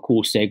kind of a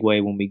cool segue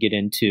when we get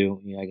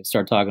into, I can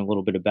start talking a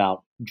little bit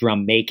about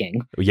drum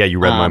making. Yeah, you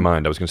read my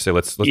mind. I was going to say,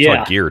 let's Yeah.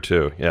 talk gear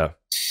too. Yeah.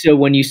 So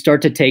when you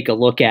start to take a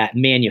look at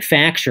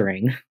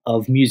manufacturing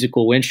of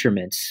musical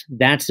instruments,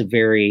 that's a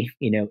very,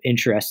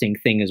 interesting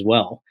thing as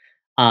well.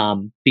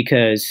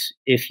 Because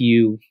if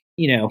you,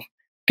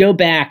 go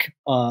back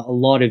a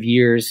lot of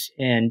years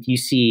and you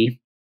see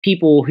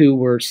people who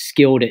were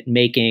skilled at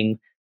making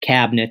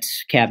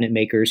cabinets, cabinet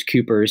makers,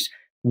 coopers,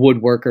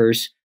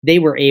 woodworkers, they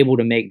were able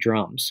to make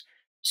drums.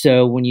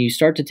 So when you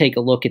start to take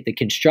a look at the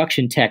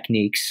construction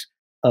techniques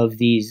of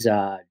these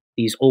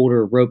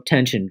older rope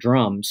tension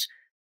drums,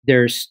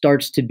 there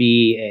starts to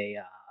be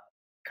a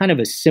kind of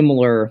a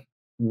similar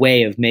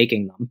way of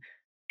making them.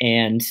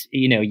 And,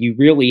 you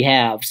really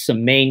have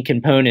some main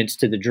components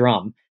to the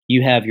drum.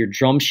 You have your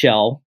drum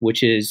shell,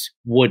 which is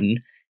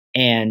wooden.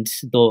 And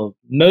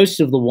most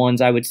of the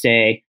ones I would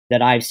say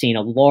that I've seen,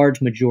 a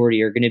large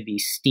majority are going to be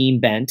steam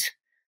bent.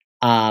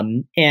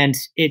 And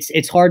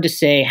it's hard to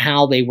say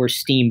how they were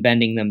steam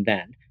bending them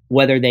then,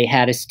 whether they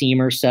had a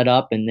steamer set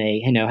up and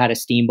they, had a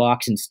steam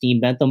box and steam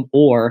bent them,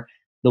 or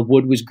the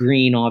wood was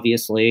green,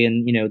 obviously,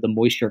 and, the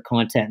moisture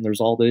content, and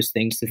there's all those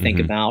things to think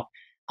Mhm. about,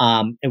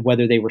 and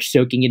whether they were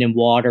soaking it in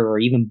water or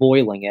even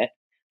boiling it.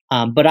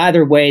 But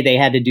either way, they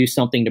had to do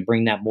something to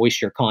bring that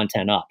moisture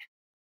content up.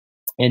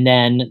 And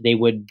then they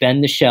would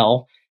bend the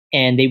shell,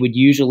 and they would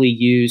usually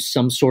use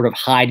some sort of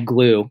hide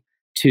glue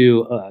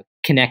to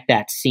connect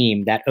that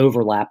seam, that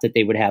overlap that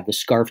they would have, the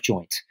scarf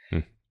joint. Hmm.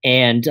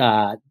 And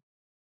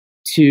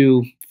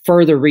to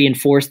further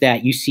reinforce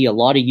that, you see a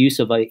lot of use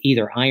of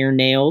either iron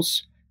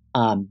nails,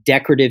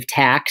 decorative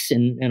tacks,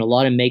 and a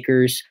lot of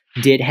makers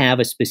did have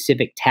a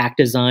specific tack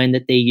design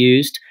that they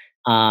used.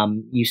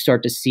 You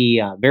start to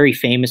see very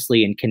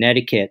famously in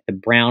Connecticut, the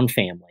Brown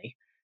family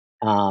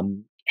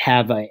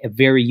have a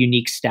very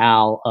unique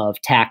style of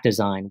tack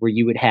design where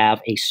you would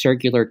have a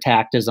circular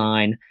tack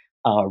design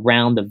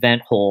around the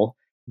vent hole.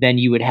 Then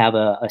you would have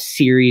a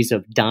series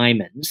of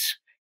diamonds.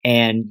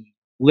 And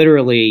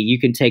literally, you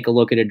can take a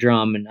look at a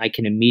drum and I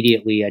can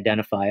immediately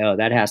identify, oh,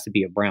 that has to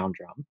be a Brown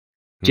drum,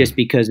 just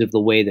because of the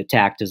way the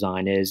tack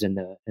design is and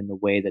the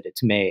way that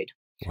it's made.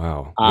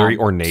 Wow, very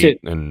ornate,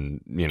 and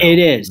it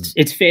is.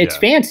 It's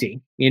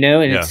fancy,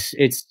 and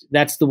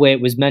that's the way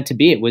it was meant to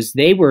be.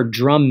 They were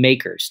drum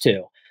makers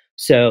too,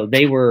 so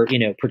they were,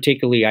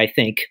 particularly, I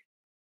think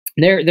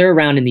they're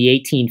around in the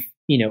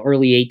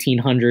early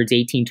 1800s,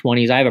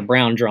 1820s. I have a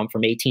Brown drum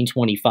from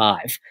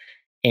 1825,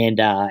 and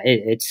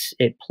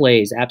it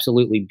plays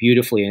absolutely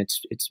beautifully, and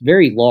it's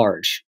very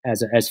large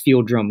as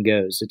field drum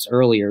goes. It's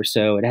earlier,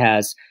 so it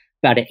has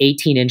about an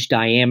 18-inch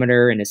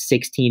diameter and a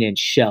 16-inch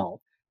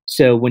shell.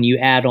 So when you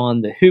add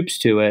on the hoops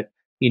to it,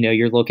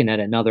 you're looking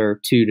at another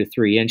 2 to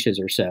 3 inches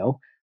or so.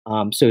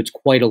 So it's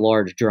quite a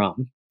large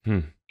drum.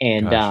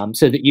 And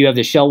so that you have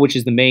the shell, which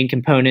is the main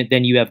component.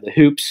 Then you have the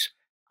hoops,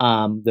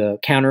 the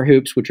counter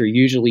hoops, which are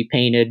usually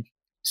painted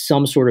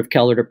some sort of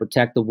color to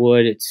protect the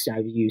wood.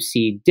 You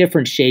see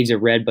different shades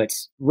of red, but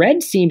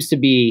red seems to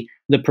be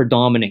the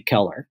predominant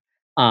color.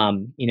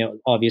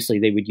 Obviously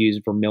they would use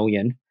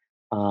vermilion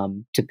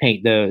to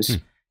paint those.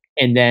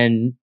 And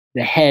then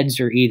the heads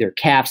are either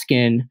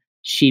calfskin,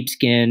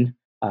 sheepskin,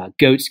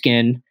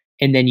 goatskin,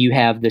 and then you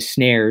have the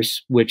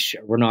snares, which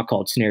were not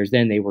called snares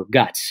then; they were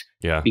guts,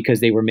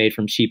 because they were made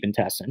from sheep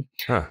intestine.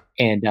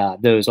 And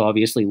those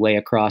obviously lay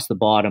across the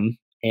bottom.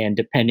 And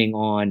depending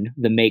on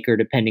the maker,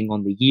 depending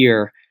on the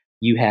year,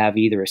 you have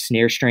either a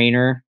snare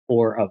strainer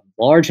or a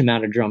large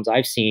amount of drums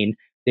I've seen.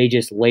 They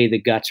just lay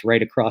the guts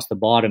right across the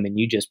bottom, and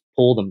you just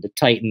pull them to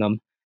tighten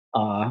them,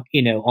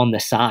 on the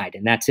side,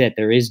 and that's it.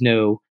 There is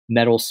no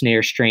metal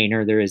snare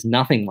strainer. There is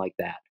nothing like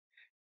that.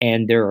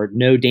 And there are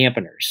no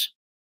dampeners.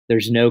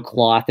 There's no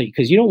cloth,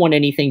 because you don't want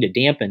anything to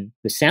dampen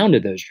the sound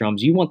of those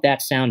drums. You want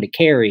that sound to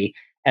carry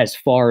as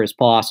far as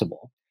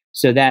possible.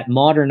 So that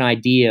modern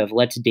idea of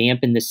let's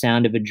dampen the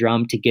sound of a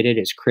drum to get it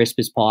as crisp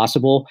as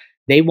possible,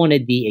 they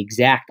wanted the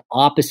exact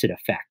opposite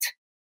effect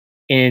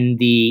in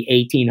the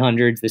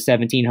 1800s, the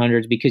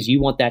 1700s, because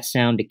you want that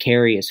sound to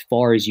carry as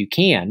far as you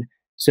can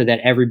so that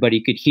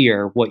everybody could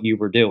hear what you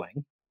were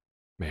doing.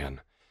 Man,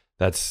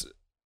 that's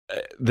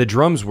the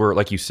drums were,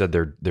 like you said,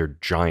 they're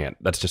giant.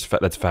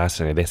 That's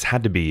fascinating. This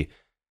had to be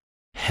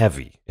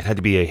heavy. It had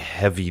to be a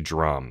heavy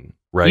drum,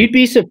 right? You'd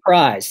be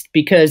surprised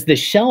because the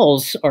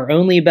shells are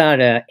only about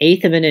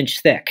 1/8 of an inch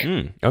thick.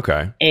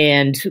 Okay.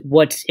 And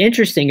what's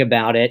interesting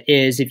about it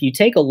is if you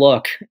take a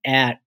look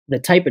at the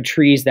type of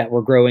trees that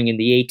were growing in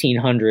the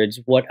 1800s,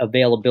 what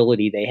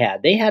availability they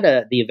had. They had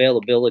the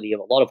availability of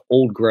a lot of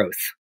old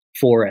growth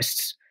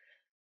forests.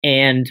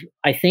 And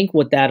I think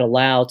what that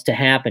allows to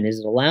happen is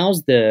it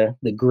allows the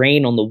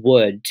grain on the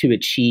wood to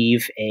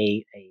achieve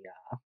a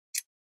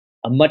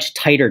much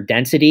tighter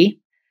density.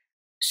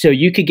 So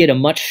you could get a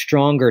much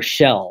stronger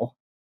shell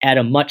at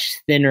a much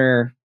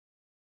thinner,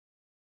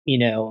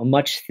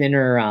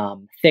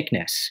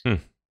 thickness.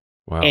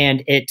 Wow.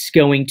 And it's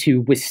going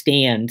to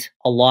withstand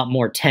a lot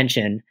more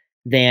tension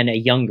than a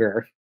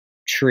younger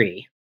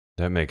tree.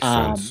 That makes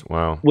sense.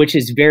 Wow. Which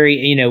is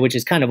which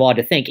is kind of odd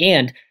to think.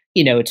 And,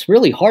 it's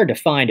really hard to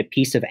find a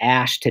piece of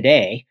ash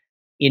today,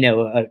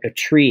 a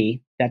tree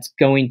that's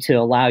going to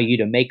allow you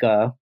to make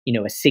a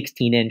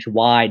 16-inch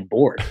wide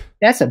board.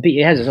 It'd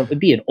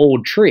be an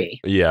old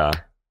tree. Yeah.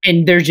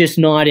 And they're just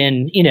not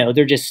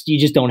you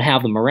just don't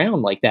have them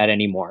around like that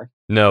anymore.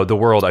 No, the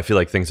world, I feel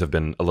like things have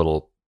been a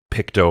little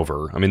picked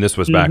over. I mean, this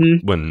was back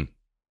when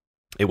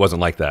it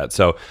wasn't like that.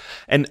 So,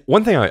 and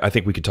one thing I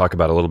think we could talk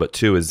about a little bit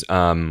too is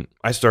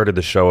I started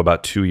the show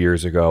about 2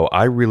 years ago.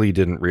 I really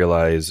didn't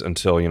realize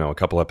until, a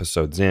couple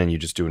episodes in,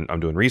 I'm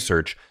doing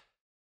research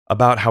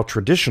about how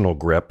traditional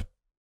grip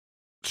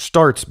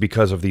starts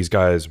because of these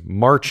guys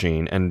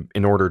marching, and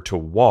in order to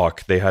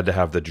walk, they had to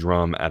have the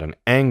drum at an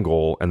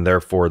angle, and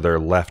therefore their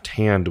left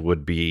hand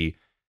would be,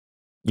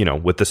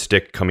 with the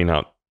stick coming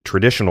out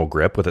traditional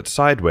grip with it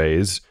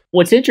sideways.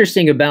 What's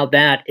interesting about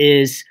that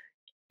is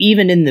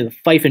even in the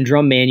fife and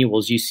drum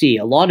manuals, you see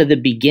a lot of the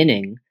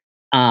beginning,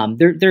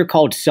 they're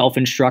called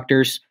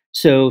self-instructors.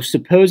 So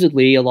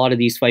supposedly a lot of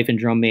these fife and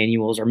drum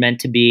manuals are meant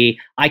to be,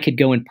 I could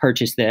go and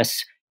purchase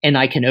this and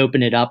I can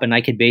open it up and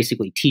I could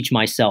basically teach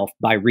myself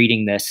by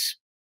reading this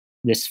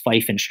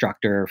fife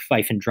instructor,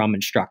 fife and drum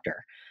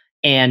instructor.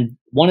 And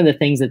one of the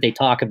things that they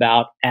talk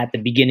about at the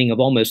beginning of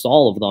almost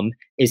all of them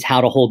is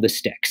how to hold the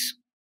sticks.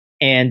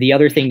 And the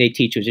other thing they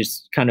teach, which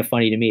is kind of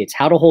funny to me, it's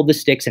how to hold the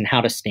sticks and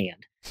how to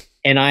stand.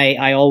 And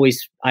I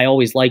always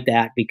like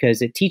that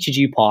because it teaches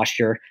you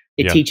posture.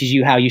 It teaches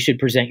you how you should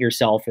present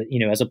yourself,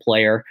 as a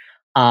player.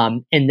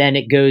 And then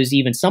it goes,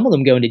 even some of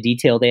them go into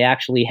detail. They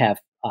actually have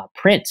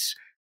prints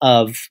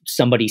of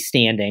somebody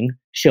standing,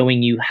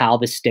 showing you how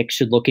the stick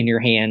should look in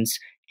your hands.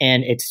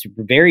 And it's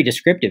very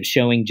descriptive,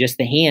 showing just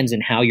the hands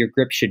and how your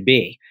grip should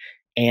be.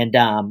 And,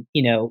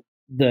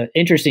 the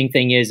interesting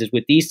thing is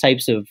with these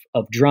types of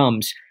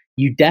drums,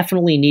 you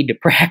definitely need to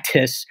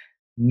practice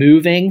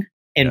moving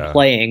and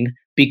playing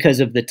because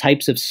of the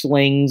types of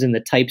slings and the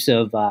types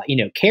of,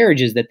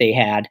 carriages that they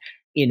had.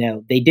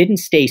 They didn't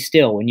stay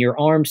still, and your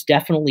arms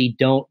definitely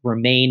don't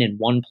remain in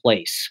one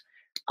place,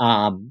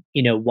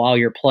 while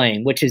you're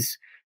playing, which is,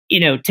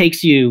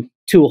 takes you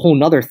to a whole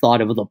nother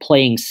thought of the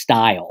playing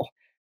style.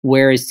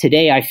 Whereas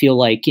today I feel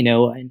like,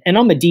 and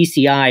I'm a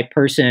DCI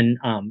person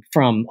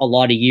from a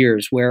lot of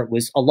years where it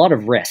was a lot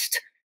of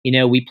wrist.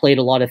 We played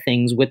a lot of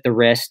things with the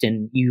wrist,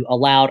 and you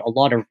allowed a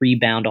lot of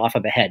rebound off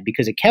of a head,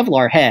 because a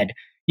Kevlar head,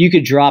 you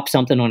could drop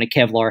something on a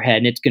Kevlar head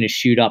and it's going to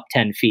shoot up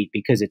 10 feet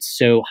because it's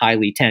so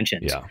highly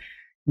tensioned. Yeah.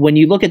 When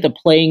you look at the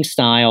playing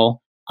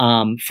style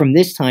from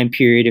this time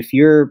period, if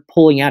you're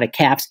pulling out a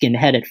calfskin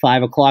head at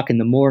 5 o'clock in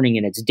the morning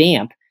and it's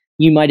damp,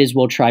 you might as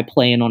well try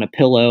playing on a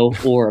pillow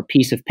or a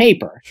piece of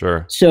paper.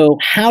 Sure. So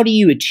how do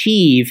you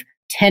achieve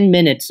 10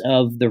 minutes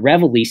of the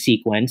reveille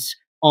sequence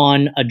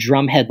on a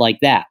drum head like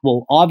that?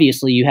 Well,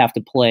 obviously you have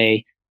to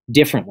play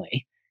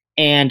differently.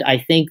 And I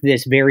think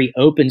this very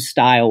open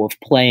style of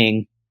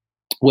playing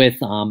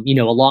with, a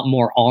lot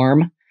more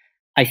arm,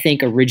 I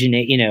think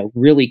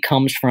really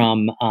comes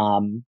from,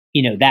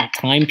 that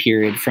time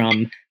period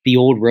from the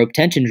old rope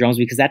tension drums,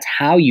 because that's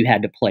how you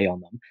had to play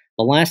on them.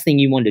 The last thing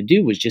you wanted to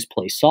do was just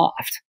play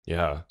soft.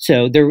 Yeah.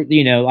 So there,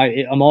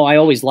 I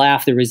always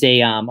laugh. There was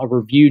a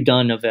review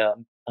done of a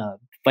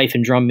fife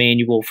and drum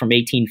manual from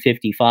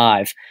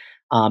 1855,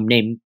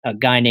 named a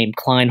guy named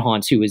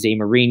Kleinhans, who was a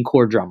Marine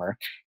Corps drummer.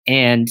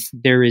 And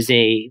there is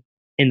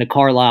in the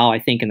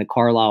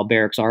Carlisle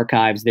Barracks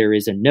archives, there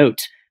is a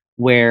note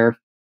where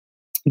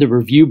the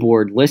review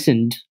board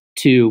listened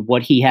to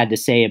what he had to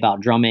say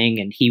about drumming,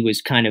 and he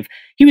was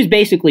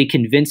basically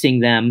convincing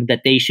them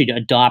that they should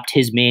adopt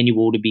his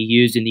manual to be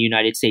used in the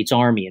United States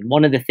Army. And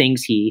one of the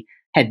things he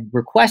had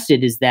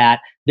requested is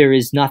that there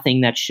is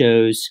nothing that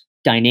shows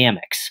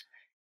dynamics.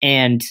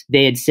 And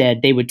they had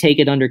said they would take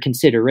it under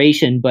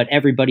consideration, but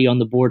everybody on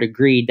the board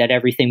agreed that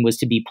everything was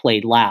to be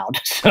played loud.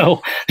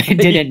 So it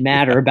didn't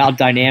matter about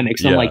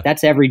dynamics. I'm like,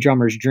 that's every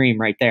drummer's dream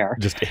right there.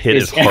 Just hit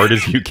as hard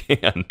as you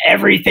can.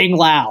 Everything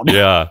loud.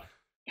 Yeah,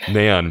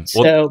 man.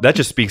 So, well, that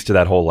just speaks to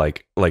that whole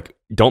like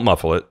don't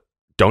muffle it.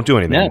 Don't do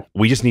anything. No.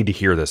 We just need to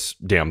hear this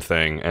damn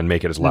thing and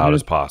make it as loud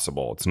as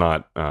possible. It's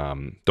not,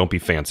 don't be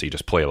fancy,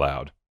 just play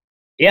loud.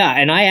 Yeah,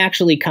 and I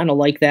actually kind of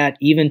like that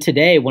even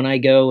today when I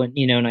go and,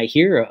 and I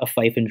hear a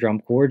Fife and Drum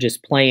Corps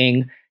just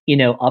playing,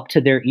 up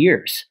to their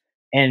ears.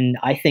 And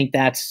I think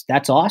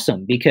that's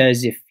awesome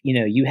because if,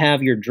 you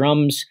have your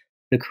drums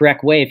the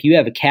correct way, if you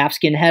have a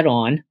calfskin head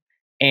on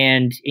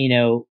and,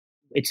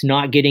 it's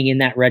not getting in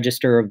that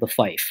register of the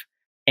fife.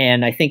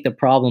 And I think the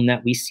problem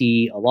that we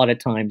see a lot of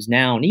times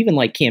now, and even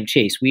like Camp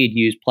Chase, we had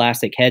used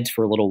plastic heads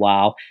for a little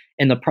while.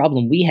 And the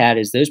problem we had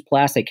is those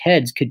plastic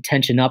heads could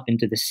tension up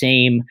into the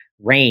same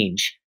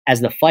range as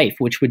the fife,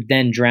 which would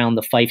then drown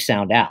the fife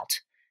sound out.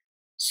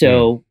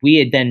 So we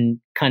had then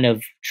kind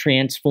of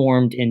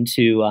transformed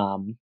into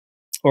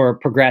or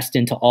progressed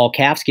into all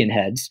calfskin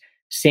heads,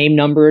 same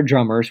number of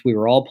drummers. We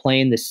were all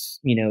playing this,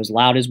 as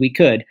loud as we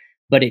could,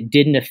 but it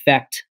didn't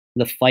affect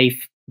the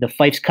fife. The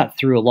fifes cut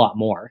through a lot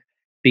more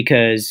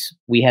because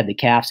we had the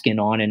calfskin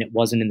on and it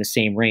wasn't in the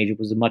same range. It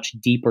was a much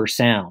deeper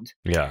sound.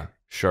 Yeah,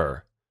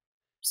 sure.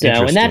 So,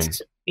 and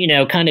that's,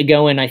 kind of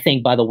going, I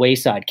think, by the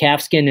wayside.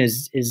 Calfskin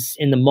is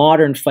in the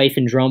modern fife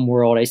and drum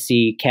world, I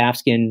see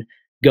calfskin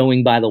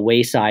going by the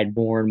wayside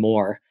more and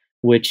more,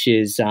 which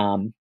is,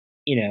 kind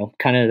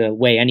of the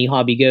way any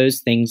hobby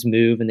goes. Things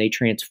move and they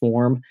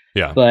transform.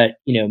 Yeah. But,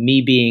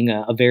 me being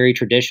a very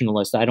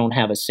traditionalist, I don't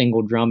have a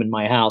single drum in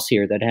my house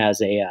here that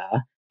has a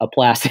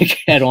plastic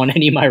head on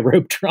any of my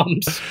rope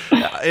drums.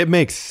 It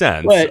makes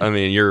sense. But, I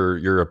mean,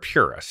 you're a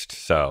purist,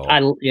 so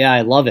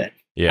I love it.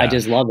 Yeah. I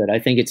just love it. I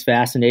think it's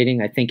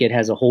fascinating. I think it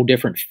has a whole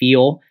different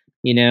feel.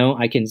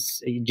 I can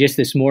just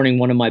this morning,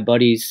 one of my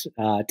buddies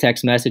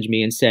text messaged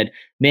me and said,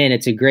 "Man,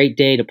 it's a great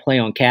day to play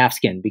on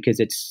calfskin because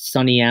it's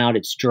sunny out,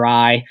 it's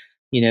dry,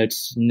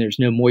 there's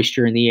no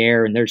moisture in the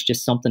air, and there's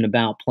just something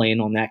about playing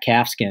on that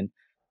calfskin."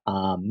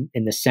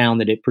 And the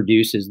sound that it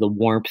produces, the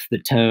warmth, the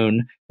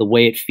tone, the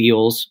way it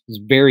feels is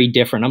very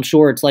different. I'm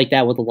sure it's like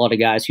that with a lot of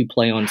guys who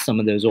play on some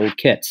of those old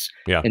kits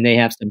and they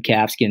have some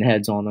calfskin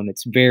heads on them.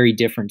 It's very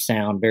different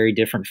sound, very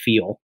different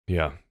feel.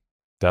 Yeah,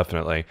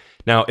 definitely.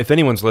 Now, if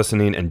anyone's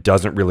listening and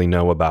doesn't really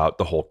know about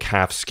the whole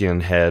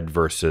calfskin head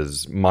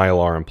versus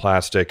mylar and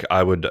plastic,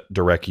 I would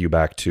direct you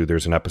back to,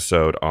 there's an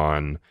episode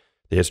on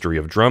the history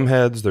of drum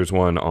heads. There's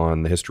one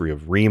on the history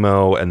of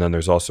Remo, and then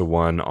there's also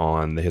one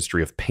on the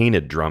history of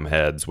painted drum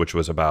heads, which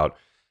was about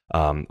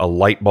a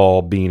light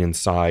bulb being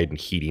inside and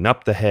heating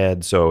up the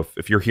head. So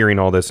if you're hearing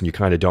all this and you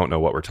kind of don't know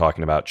what we're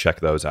talking about,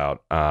 check those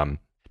out.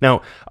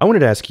 Now, I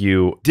wanted to ask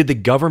you, did the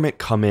government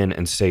come in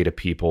and say to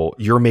people,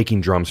 you're making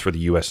drums for the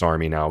U.S.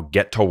 Army now,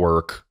 get to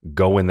work,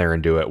 go in there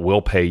and do it,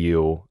 we'll pay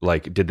you?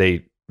 Like, did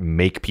they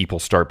make people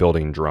start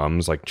building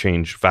drums, like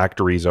change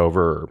factories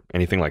over or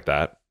anything like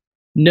that?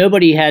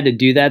 Nobody had to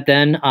do that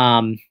then.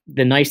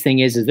 The nice thing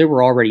is there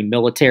were already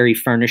military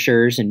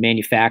furnishers and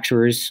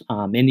manufacturers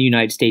in the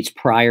United States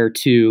prior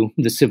to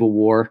the Civil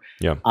War.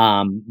 Yeah.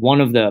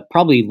 One of the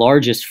probably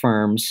largest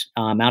firms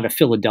out of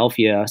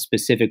Philadelphia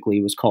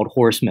specifically was called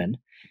Horseman.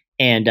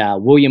 And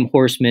William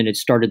Horseman had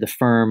started the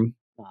firm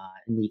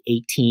in the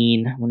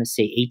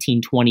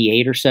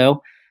 1828 or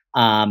so.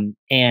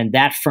 And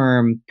that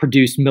firm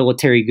produced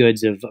military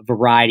goods of a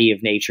variety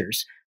of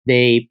natures.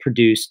 They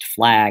produced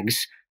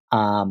flags.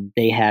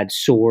 They had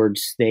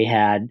swords. They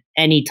had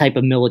any type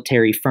of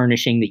military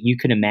furnishing that you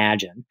could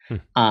imagine.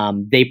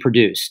 They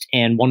produced.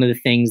 And one of the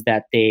things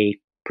that they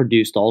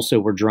produced also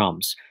were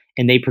drums.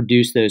 And they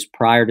produced those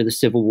prior to the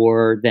Civil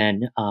War.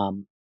 Then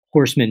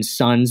Horseman's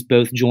sons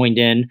both joined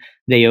in.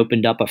 They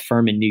opened up a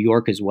firm in New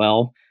York as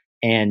well.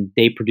 And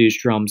they produced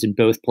drums in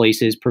both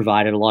places,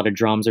 provided a lot of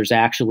drums. There's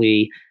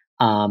actually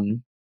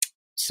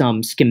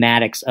some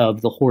schematics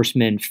of the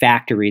Horseman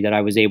factory that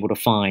I was able to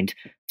find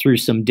through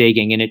some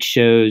digging, and it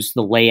shows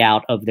the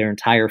layout of their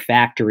entire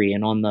factory.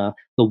 And on the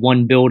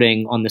one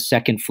building on the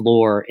second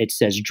floor, it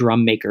says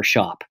drum maker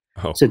shop.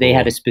 Oh, so they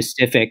had a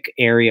specific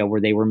area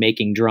where they were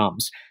making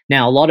drums.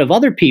 Now, a lot of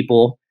other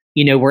people,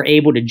 were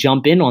able to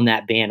jump in on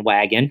that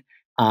bandwagon.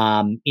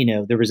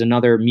 There was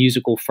another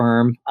musical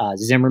firm,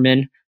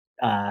 Zimmerman.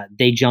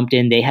 They jumped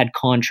in. They had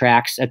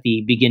contracts at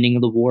the beginning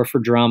of the war for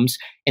drums.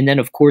 And then,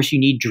 of course, you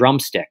need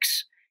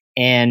drumsticks.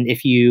 And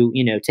if you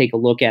take a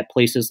look at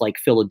places like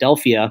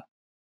Philadelphia,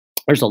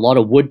 there's a lot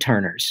of wood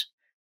turners.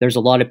 There's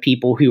a lot of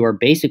people who are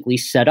basically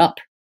set up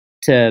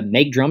to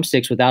make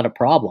drumsticks without a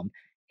problem.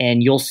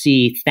 And you'll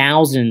see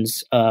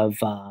thousands of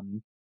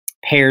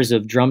pairs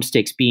of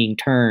drumsticks being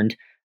turned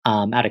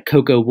out of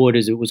cocoa wood,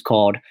 as it was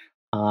called.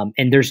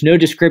 And there's no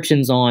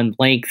descriptions on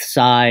length,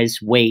 size,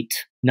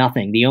 weight,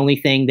 nothing. The only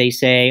thing they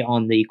say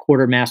on the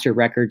quartermaster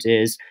records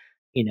is,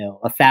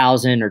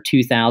 1,000 or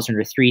 2,000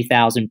 or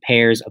 3,000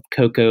 pairs of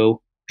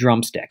cocoa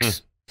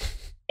drumsticks.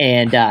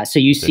 And so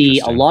you see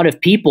a lot of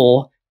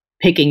people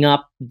picking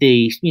up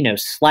the,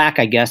 slack,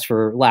 I guess,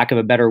 for lack of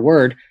a better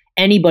word.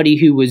 Anybody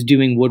who was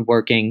doing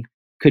woodworking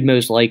could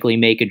most likely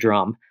make a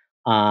drum.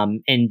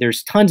 And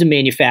there's tons of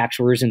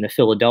manufacturers in the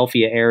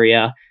Philadelphia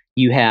area.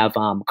 You have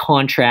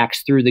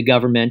contracts through the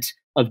government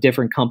of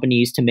different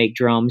companies to make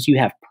drums. You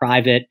have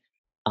private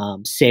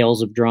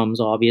sales of drums,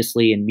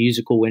 obviously, and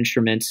musical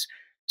instruments.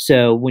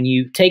 So when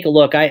you take a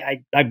look,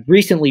 I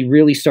recently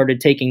really started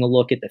taking a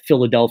look at the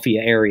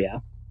Philadelphia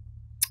area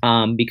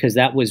because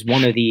that was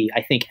one of the,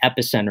 I think,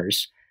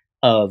 epicenters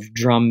of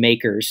drum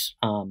makers,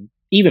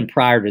 even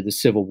prior to the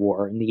Civil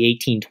War. In the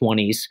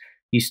 1820s,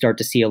 you start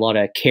to see a lot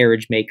of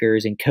carriage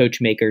makers and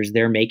coach makers.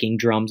 They're making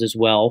drums as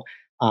well.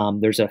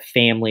 There's a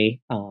family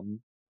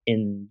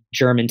in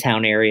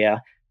Germantown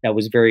area that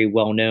was very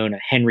well known,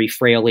 Henry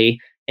Fraley,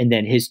 and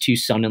then his two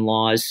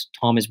son-in-laws,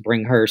 Thomas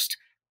Bringhurst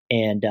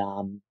and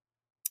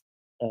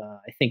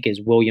I think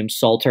is William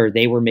Salter.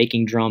 They were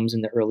making drums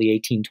in the early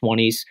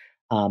 1820s.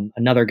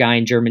 Another guy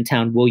in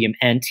Germantown, William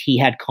Ent, he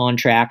had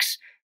contracts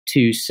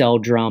to sell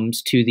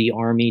drums to the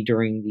army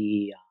during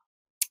the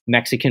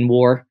Mexican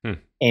War.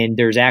 And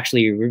there was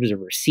a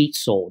receipt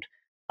sold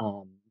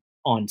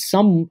on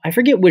some, I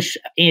forget which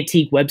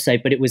antique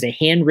website, but it was a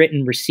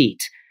handwritten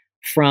receipt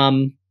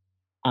from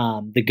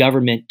the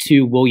government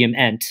to William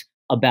Ent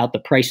about the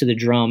price of the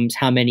drums,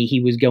 how many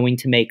he was going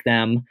to make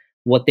them,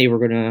 what they were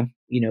going to,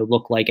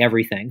 look like,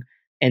 everything.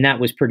 And that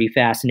was pretty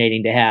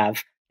fascinating to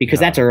have because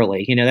that's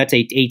early, that's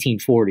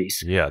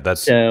 1840s. Yeah,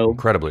 that's so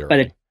incredibly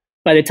early.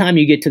 By the time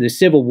you get to the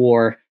Civil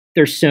War,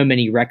 there's so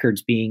many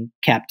records being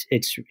kept.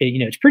 It's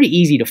pretty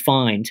easy to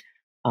find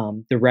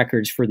the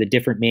records for the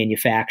different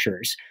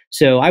manufacturers.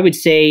 So I would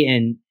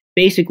say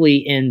basically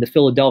in the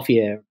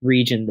Philadelphia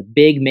region, the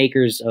big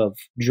makers of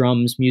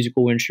drums,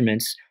 musical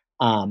instruments,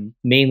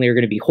 mainly are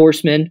going to be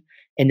Horsemen.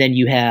 And then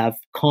you have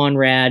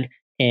Conrad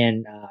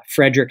and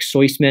Frederick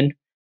Soisman.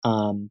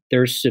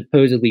 They're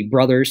supposedly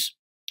brothers.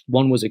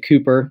 One was a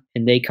cooper,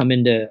 and they come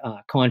into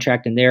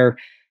contract, and they're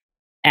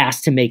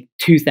asked to make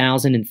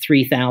 2,000 and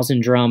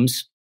 3,000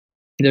 drums.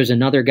 There's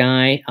another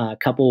guy a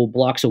couple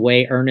blocks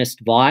away,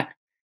 Ernest Vaught.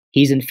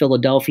 He's in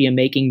Philadelphia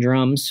making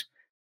drums.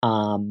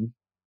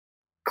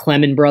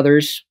 Clement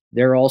Brothers,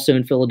 they're also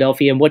in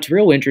Philadelphia. And what's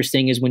real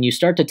interesting is when you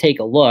start to take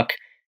a look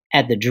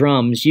at the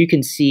drums, you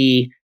can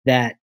see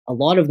that a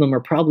lot of them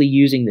are probably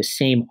using the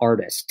same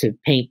artist to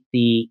paint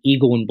the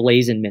eagle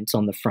emblazonments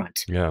on the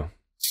front. Yeah.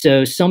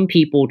 So some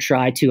people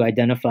try to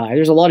identify,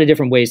 there's a lot of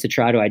different ways to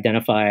try to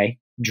identify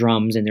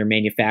drums and their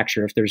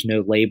manufacturer if there's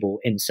no label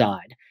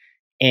inside.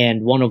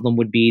 And one of them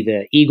would be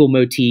the eagle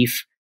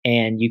motif,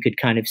 and you could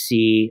kind of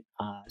see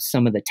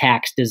some of the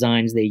tax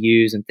designs they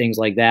use and things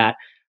like that.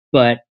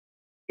 But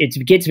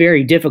it gets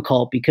very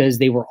difficult because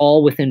they were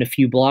all within a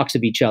few blocks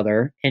of each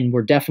other and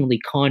were definitely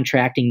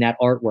contracting that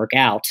artwork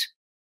out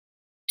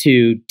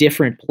to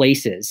different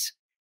places.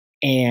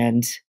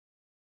 And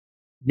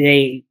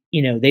they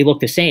look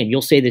the same.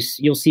 You'll see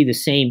the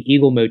same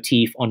eagle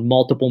motif on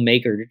multiple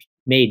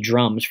made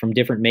drums from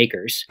different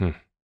makers.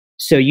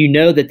 So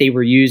that they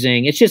were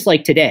using, it's just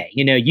like today,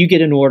 you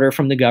get an order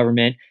from the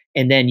government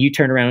and then you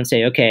turn around and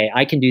say, okay,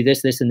 I can do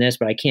this, this, and this,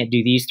 but I can't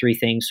do these three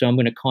things. So I'm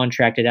going to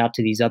contract it out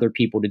to these other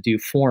people to do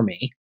for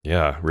me.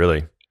 Yeah,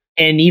 really.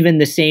 And even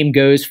the same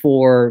goes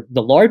for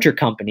the larger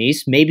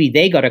companies. Maybe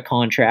they got a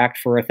contract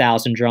for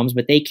 1,000 drums,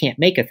 but they can't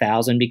make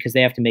 1,000 because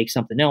they have to make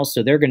something else.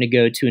 So they're going to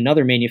go to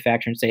another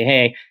manufacturer and say,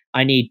 hey,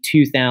 I need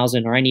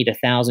 2,000 or I need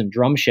 1,000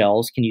 drum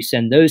shells. Can you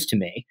send those to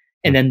me?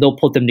 And then they'll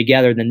put them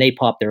together. Then they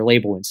pop their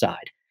label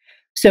inside.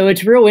 So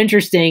it's real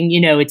interesting.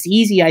 It's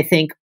easy, I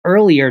think,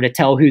 earlier to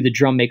tell who the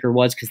drum maker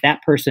was because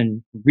that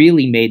person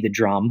really made the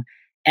drum.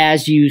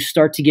 As you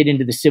start to get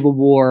into the Civil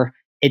War,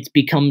 it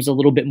becomes a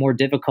little bit more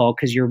difficult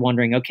because you're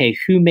wondering, okay,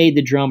 who made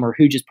the drum or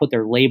who just put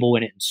their label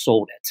in it and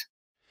sold it?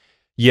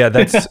 Yeah,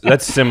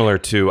 that's similar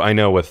to, I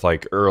know with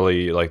like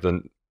early, like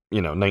the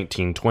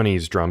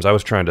 1920s drums, I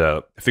was trying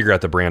to figure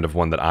out the brand of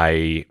one that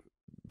I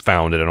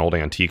found at an old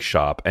antique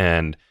shop,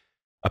 and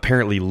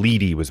apparently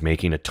Leedy was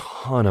making a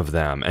ton of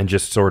them, and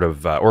just sort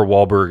of or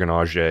Wahlberg and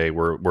Auger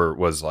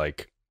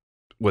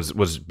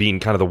was being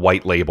kind of the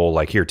white label,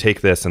 like, here,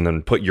 take this and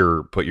then put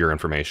your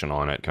information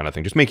on it, kind of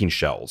thing, just making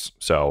shells.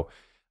 So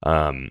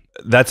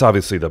that's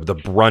obviously the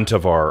brunt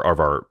of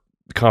our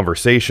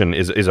conversation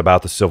is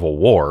about the Civil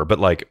War, but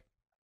like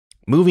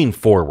moving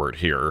forward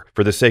here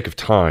for the sake of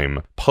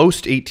time,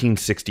 post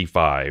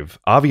 1865,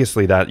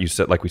 obviously that, you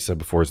said, like we said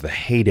before, is the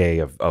heyday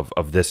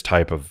of this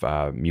type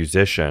of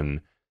musician.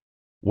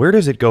 Where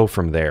does it go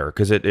from there?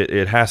 Because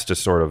it has to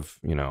sort of,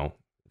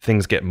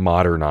 things get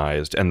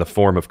modernized and the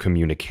form of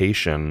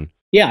communication.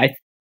 Yeah,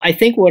 I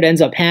think what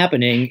ends up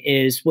happening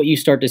is what you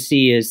start to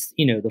see is,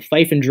 the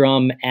fife and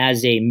drum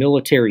as a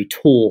military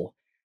tool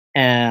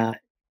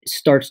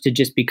starts to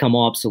just become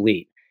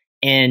obsolete.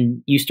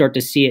 And you start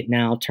to see it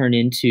now turn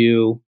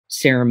into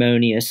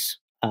ceremonious,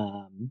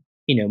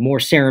 more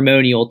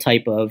ceremonial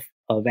type of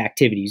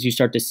activities. You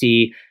start to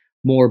see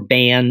more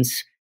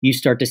bands. You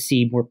start to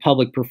see more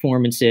public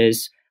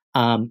performances.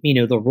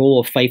 The role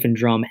of fife and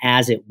drum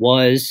as it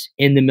was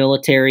in the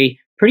military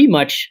pretty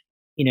much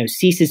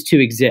ceases to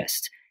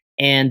exist,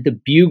 and the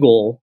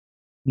bugle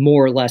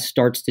more or less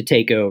starts to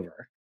take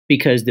over,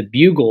 because the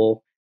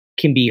bugle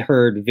can be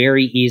heard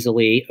very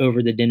easily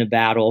over the din of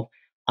battle.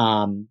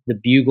 The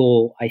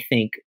bugle, I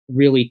think,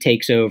 really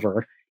takes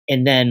over.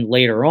 And then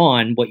later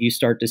on, what you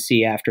start to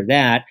see after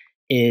that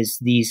is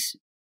these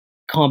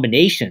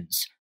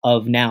combinations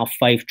of now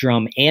fife,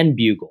 drum, and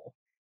bugle.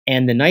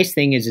 And the nice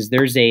thing is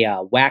there's a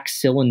wax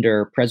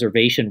cylinder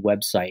preservation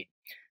website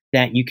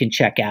that you can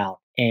check out.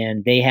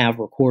 And they have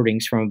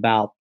recordings from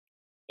about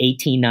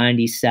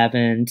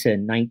 1897 to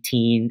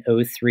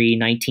 1903,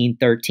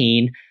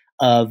 1913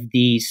 of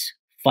these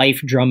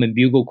fife, drum, and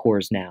bugle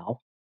corps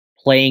now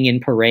playing in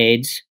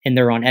parades, and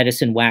they're on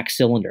Edison wax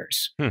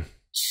cylinders.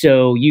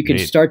 So you can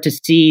start to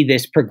see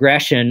this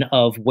progression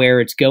of where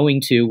it's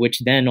going to, which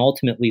then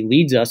ultimately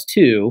leads us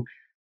to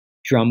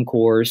drum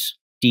corps,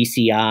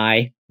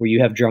 DCI, where you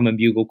have drum and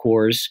bugle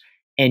corps,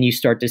 and you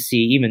start to see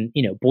even,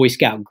 Boy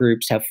Scout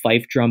groups have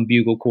fife, drum,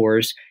 bugle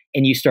corps,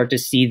 and you start to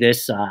see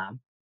this,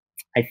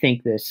 I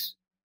think this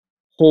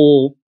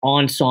whole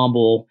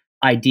ensemble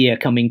idea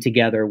coming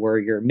together where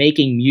you're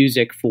making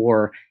music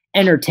for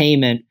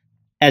entertainment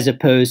as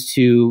opposed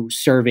to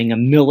serving a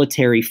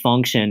military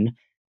function,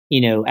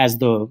 as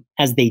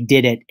they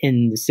did it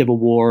in the Civil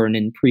War and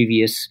in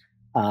previous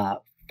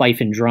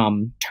fife and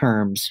drum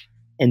terms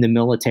in the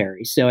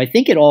military. So I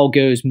think it all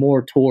goes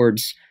more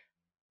towards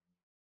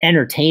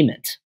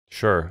entertainment.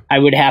 Sure. I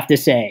would have to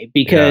say,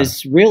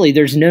 because really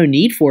there's no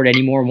need for it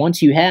anymore.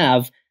 Once you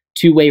have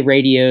two-way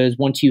radios,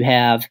 once you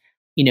have,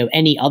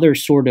 any other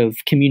sort of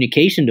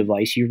communication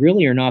device, you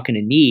really are not going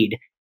to need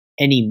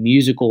any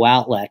musical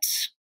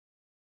outlets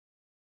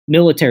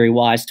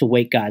military-wise to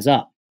wake guys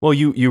up. Well,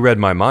 you read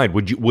my mind.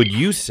 Would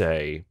you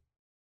say,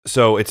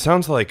 so it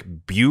sounds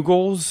like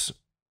bugles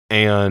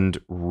and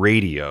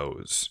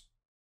radios,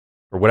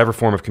 or whatever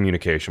form of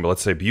communication, but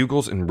let's say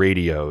bugles and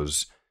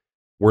radios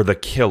were the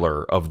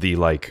killer of the,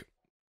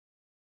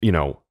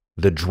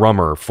 the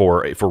drummer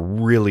for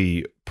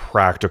really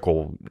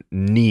practical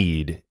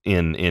need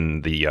in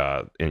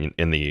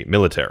the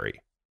military.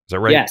 Is that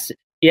right? Yes.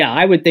 Yeah,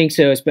 I would think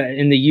so.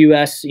 In the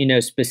U.S.,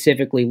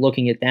 specifically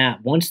looking at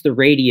that, once the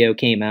radio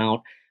came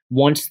out,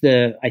 once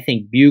I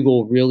think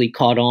bugle really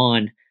caught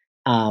on,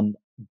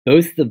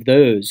 both of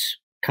those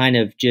kind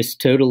of just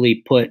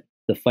totally put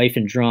the fife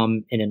and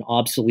drum in an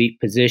obsolete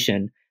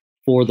position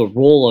for the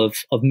role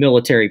of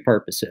military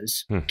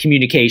purposes,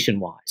 communication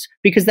wise,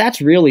 because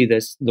that's really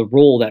the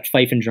role that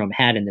fife and drum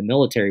had in the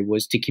military,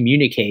 was to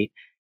communicate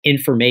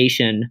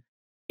information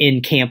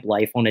in camp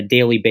life on a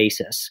daily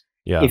basis.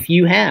 Yeah. If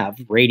you have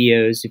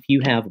radios, if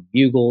you have a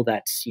bugle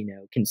that's,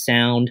 can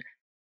sound,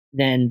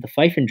 then the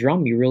fife and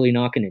drum you're really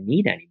not going to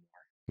need anymore.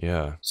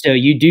 Yeah. So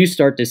you do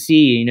start to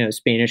see,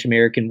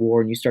 Spanish-American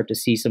War, and you start to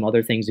see some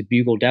other things. The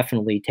bugle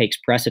definitely takes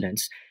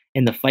precedence,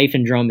 and the fife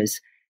and drum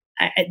is.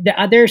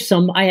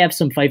 I have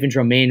some fife and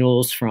drum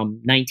manuals from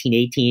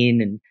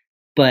 1918,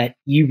 but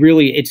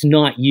it's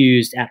not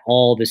used at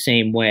all the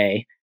same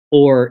way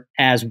or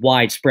as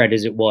widespread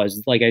as it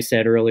was. Like I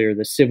said earlier,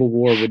 the Civil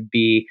War would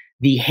be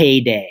the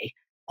heyday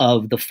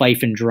of the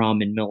fife and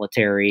drum in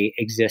military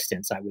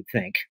existence, I would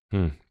think.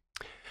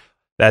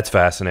 That's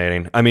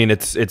fascinating. I mean,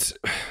 it's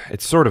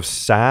sort of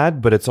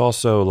sad, but it's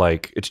also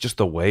like, it's just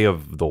the way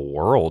of the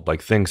world.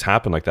 Like, things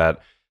happen like that.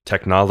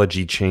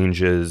 Technology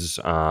changes,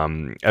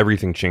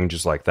 everything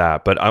changes like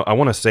that. But I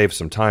want to save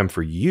some time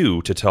for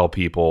you to tell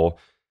people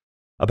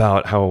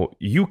about how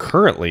you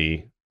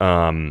currently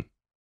are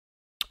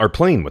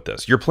playing with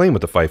this. You're playing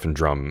with the Fife and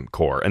Drum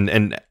Corps,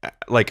 and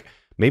like,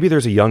 maybe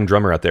there's a young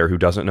drummer out there who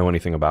doesn't know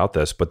anything about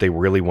this, but they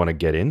really want to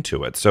get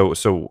into it.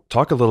 So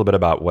talk a little bit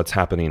about what's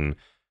happening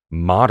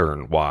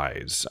modern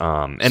wise.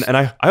 And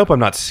I hope I'm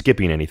not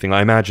skipping anything.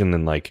 I imagine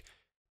in like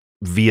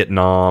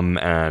Vietnam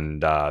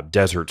and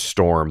Desert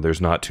Storm,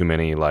 there's not too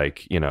many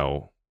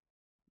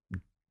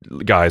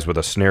guys with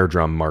a snare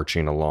drum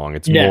marching along.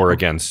 It's more,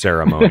 again,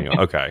 ceremonial.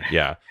 Okay,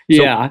 yeah.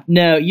 Yeah,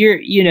 no,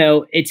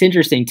 it's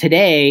interesting.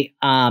 Today,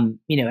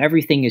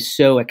 everything is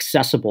so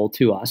accessible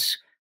to us.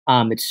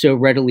 It's so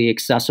readily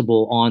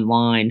accessible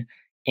online.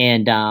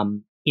 And,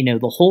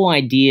 the whole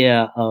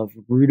idea of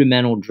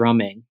rudimental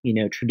drumming,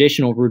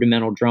 traditional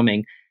rudimental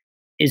drumming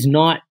is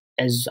not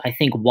as, I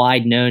think,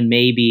 wide known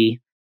maybe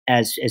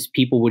as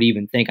people would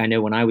even think. I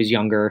know when I was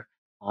younger,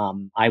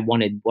 I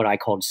wanted what I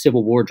called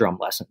Civil War drum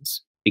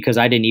lessons because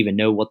I didn't even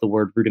know what the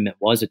word rudiment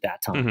was at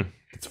that time.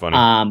 It's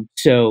funny.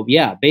 So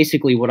yeah,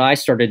 basically what I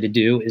started to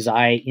do is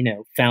I,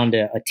 found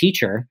a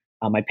teacher.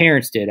 My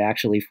parents did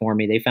actually for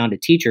me. They found a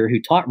teacher who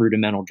taught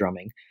rudimental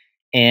drumming.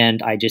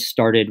 And I just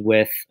started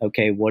with,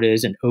 okay, what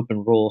does an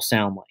open roll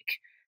sound like?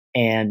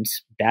 And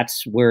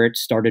that's where it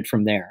started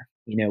from there.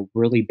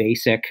 Really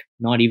basic,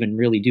 not even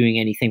really doing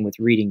anything with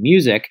reading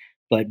music,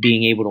 but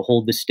being able to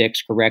hold the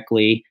sticks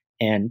correctly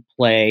and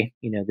play,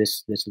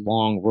 this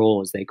long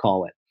roll, as they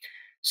call it.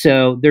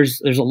 So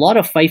there's a lot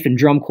of fife and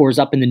drum corps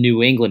up in the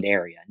New England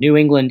area. New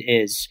England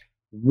is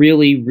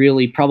really,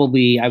 really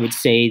probably, I would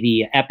say,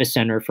 the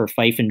epicenter for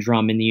fife and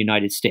drum in the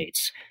United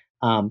States.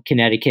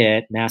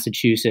 Connecticut,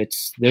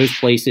 Massachusetts, those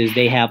places,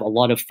 they have a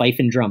lot of fife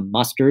and drum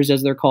musters,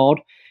 as they're called.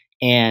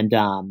 And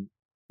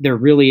they're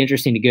really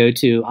interesting to go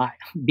to.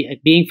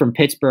 Being from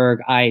Pittsburgh,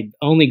 I'd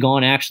only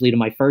gone actually to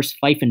my first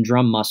fife and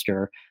drum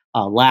muster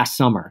last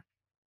summer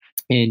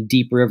in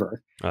Deep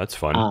River. Oh, that's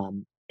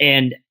fun.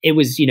 And it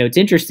was, it's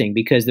interesting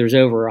because there's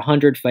over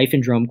 100 Fife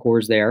and Drum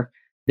Corps there.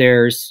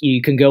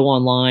 You can go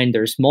online.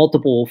 There's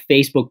multiple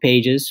Facebook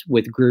pages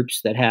with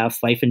groups that have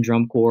Fife and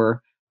Drum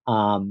Corps,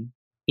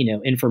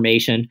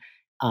 information.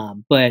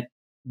 But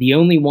the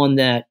only one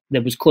that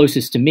was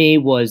closest to me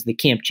was the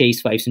Camp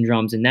Chase Fifes and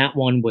Drums, and that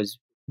one was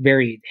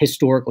very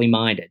historically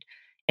minded.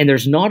 And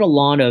there's not a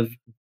lot of,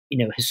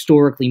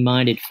 historically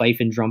minded Fife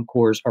and Drum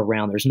Corps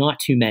around. There's not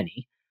too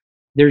many.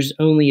 There's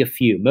only a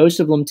few. Most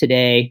of them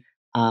today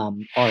are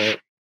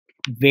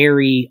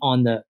very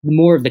on the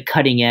more of the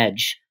cutting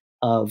edge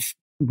of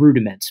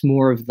rudiments,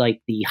 more of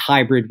like the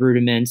hybrid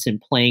rudiments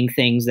and playing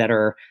things that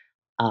are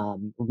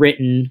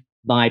written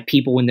by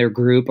people in their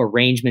group,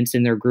 arrangements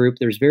in their group.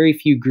 There's very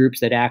few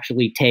groups that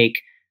actually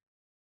take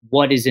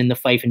what is in the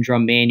Fife and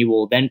Drum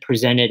manual, then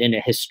present it in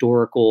a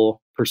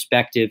historical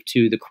perspective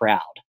to the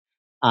crowd.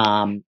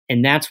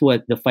 And that's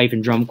what the Fife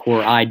and Drum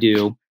Corps I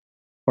do,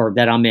 or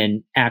that I'm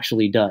in,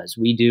 actually does.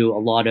 We do a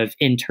lot of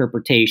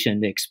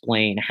interpretation to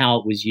explain how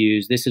it was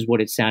used. This is what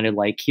it sounded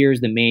like.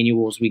 Here's the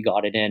manuals we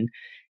got it in.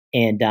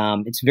 And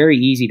it's very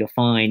easy to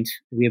find.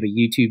 We have a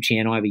YouTube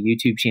channel. I have a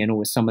YouTube channel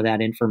with some of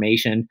that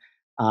information.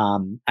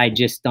 I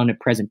just done a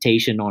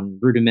presentation on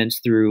rudiments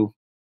through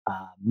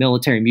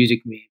military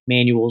music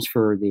manuals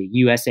for the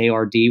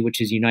USARD, which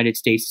is United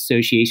States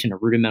Association of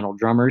Rudimental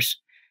Drummers.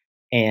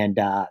 And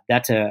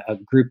that's a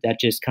group that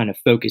just kind of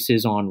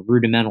focuses on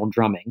rudimental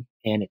drumming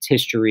and its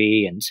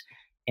history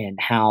and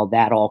how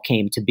that all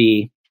came to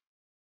be.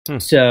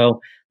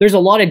 So there's a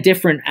lot of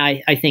different,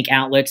 I think,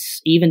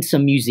 outlets, even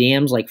some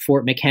museums like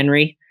Fort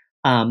McHenry,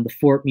 the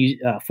Fort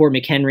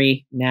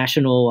McHenry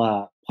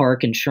National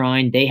Park and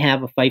Shrine. They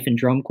have a Fife and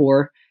Drum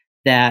Corps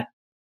that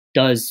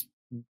does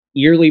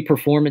yearly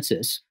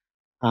performances.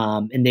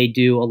 And they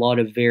do a lot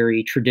of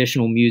very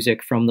traditional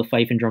music from the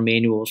Fife and Drum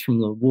manuals from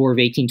the War of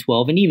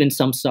 1812 and even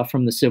some stuff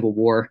from the Civil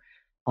War.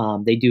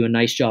 They do a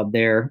nice job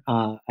there.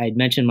 I had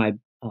mentioned my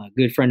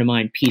good friend of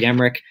mine, Pete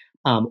Emmerich,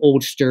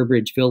 Old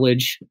Sturbridge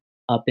Village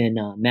up in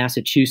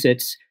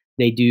Massachusetts.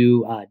 They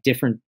do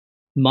different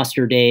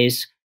muster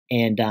days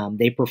and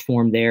they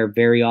perform there,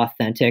 very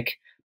authentic.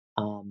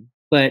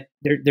 But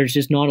there's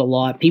just not a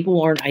lot.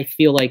 People aren't, I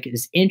feel like,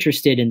 as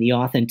interested in the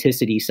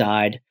authenticity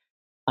side.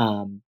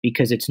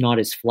 Because it's not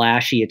as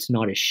flashy, it's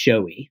not as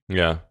showy.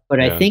 Yeah. But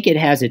I think it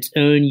has its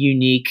own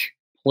unique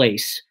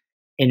place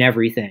in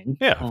everything.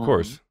 Yeah, of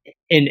course.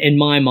 In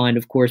my mind,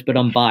 of course, but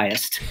I'm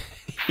biased.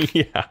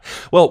 Yeah.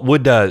 Well,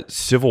 would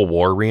Civil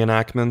War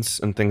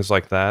reenactments and things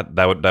like that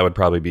would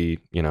probably be,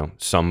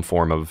 some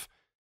form of,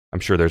 I'm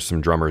sure there's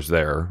some drummers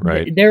there,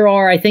 right? There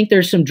are. I think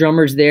there's some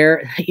drummers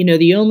there.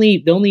 The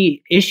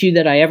only issue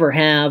that I ever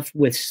have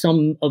with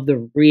some of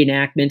the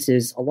reenactments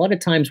is a lot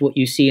of times what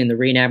you see in the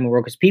reenactment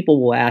world, because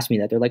people will ask me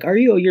that. They're like,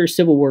 you're a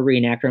Civil War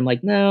reenactor? I'm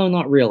like, no,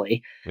 not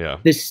really. Yeah.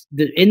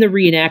 In the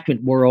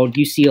reenactment world,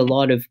 you see a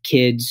lot of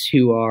kids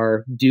who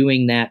are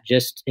doing that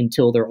just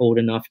until they're old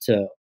enough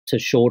to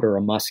shoulder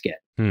a musket.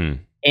 And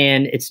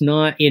it's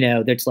not,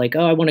 that's like,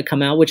 I want to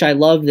come out, which I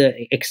love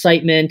the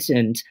excitement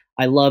and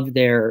I love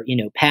their,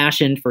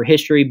 passion for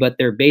history, but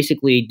they're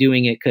basically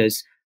doing it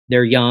because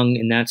they're young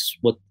and that's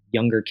what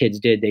younger kids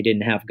did. They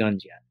didn't have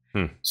guns yet.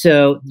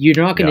 So you're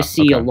not going to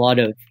see a lot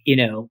of,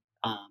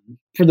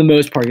 for the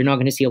most part, you're not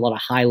going to see a lot of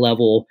high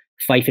level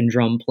fife and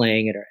drum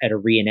playing at a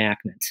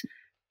reenactment.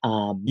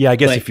 I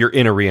guess if you're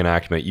in a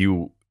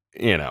reenactment,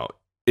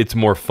 it's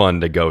more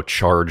fun to go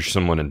charge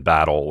someone in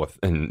battle with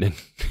and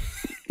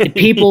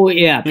people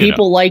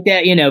like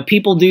that.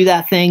 People do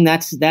that thing.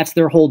 That's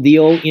their whole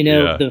deal.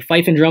 The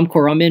Fife and Drum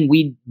Corps I'm in,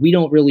 we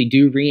don't really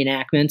do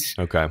reenactments.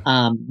 Okay.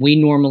 We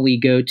normally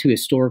go to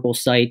historical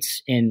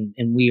sites and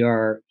we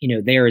are,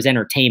 there as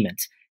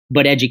entertainment,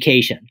 but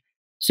education.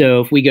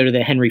 So if we go to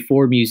the Henry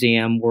Ford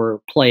Museum, we're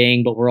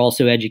playing, but we're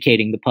also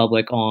educating the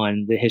public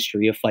on the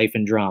history of fife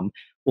and drum.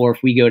 Or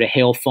if we go to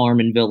Hale Farm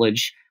and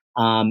Village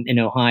in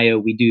Ohio,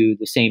 we do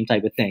the same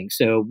type of thing.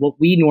 So what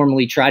we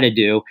normally try to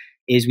do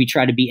is we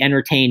try to be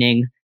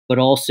entertaining, but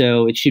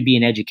also it should be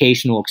an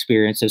educational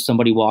experience. So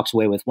somebody walks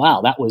away with,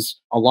 wow, that was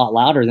a lot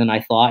louder than I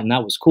thought. And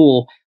that was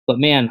cool. But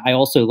man, I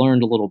also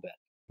learned a little bit.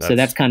 So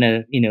that's kind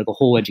of, the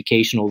whole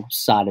educational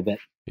side of it.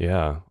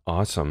 Yeah.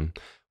 Awesome.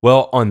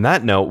 Well, on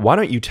that note, why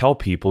don't you tell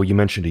people, you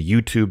mentioned a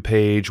YouTube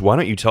page. Why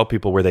don't you tell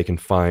people where they can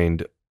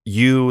find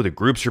you, the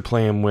groups you're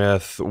playing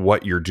with,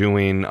 what you're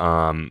doing,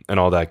 and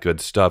all that good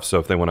stuff. So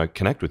if they want to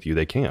connect with you,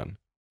 they can.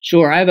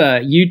 Sure. I have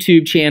a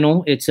YouTube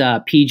channel. It's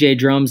PJ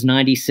Drums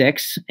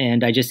 96,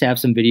 and I just have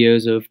some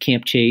videos of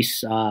Camp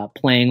Chase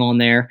playing on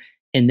there.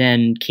 And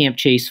then Camp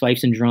Chase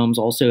Fifes and Drums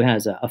also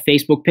has a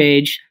Facebook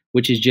page,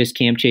 which is just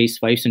Camp Chase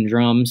Fifes and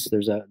Drums.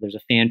 There's a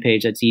fan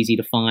page that's easy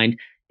to find.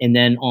 And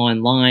then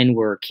online,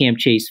 we're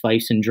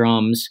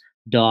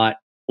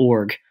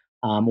campchasefifesanddrums.org.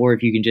 or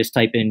if you can just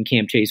type in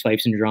Camp Chase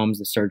Fifes and Drums,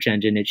 the search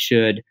engine, it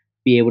should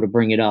be able to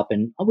bring it up.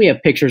 And we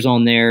have pictures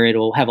on there.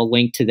 It'll have a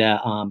link to the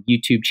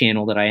YouTube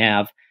channel that I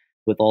have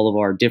with all of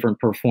our different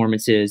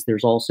performances.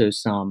 There's also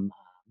some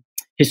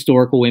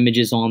historical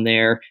images on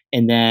there.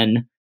 And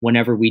then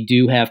whenever we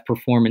do have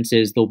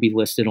performances, they'll be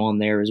listed on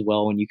there as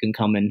well. And you can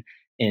come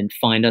and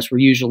find us. We're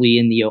usually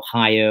in the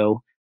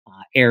Ohio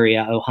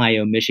area,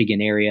 Ohio,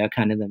 Michigan area,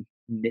 kind of the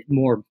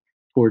more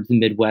towards the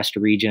Midwest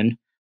region,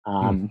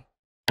 out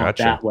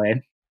Gotcha. that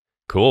way.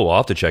 Cool. We'll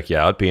have to check you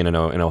out being in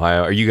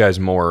Ohio. Are you guys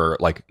more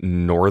like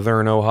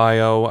northern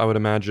Ohio, I would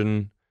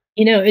imagine?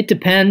 It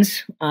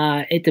depends.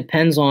 It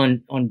depends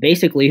on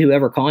basically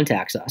whoever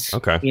contacts us.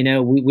 Okay.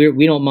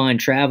 We don't mind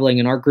traveling,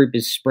 and our group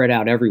is spread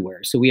out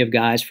everywhere. So we have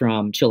guys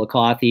from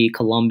Chillicothe,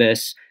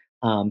 Columbus,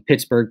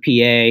 Pittsburgh,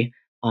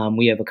 PA.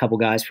 We have a couple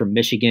guys from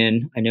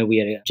Michigan. I know we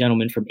had a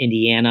gentleman from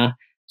Indiana.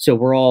 So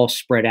we're all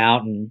spread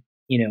out, and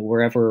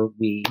wherever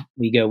we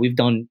go, we've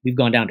gone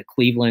down to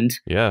Cleveland,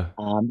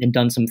 and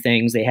done some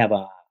things. They have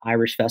a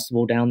Irish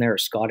festival down there, a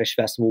Scottish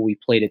festival. We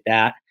played at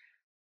that.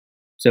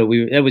 So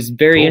it was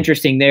very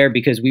interesting there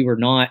because we were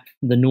not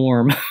the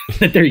norm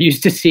that they're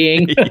used to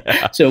seeing.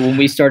 So when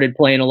we started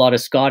playing a lot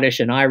of Scottish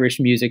and Irish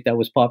music that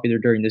was popular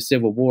during the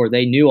Civil War,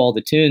 they knew all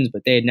the tunes,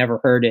 but they had never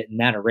heard it in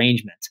that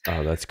arrangement.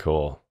 Oh, that's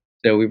cool.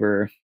 So we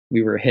were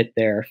a hit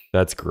there.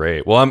 That's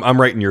great. Well,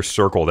 I'm right in your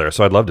circle there,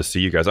 so I'd love to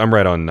see you guys. I'm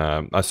right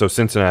on. So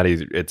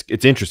Cincinnati,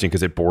 it's interesting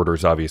because it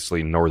borders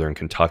obviously northern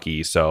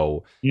Kentucky.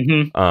 So,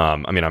 we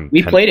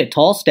played at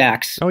Tall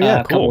Stacks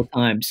a couple of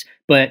times,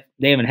 but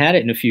they haven't had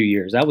it in a few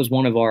years. That was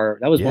one of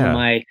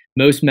my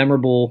most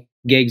memorable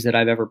gigs that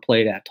I've ever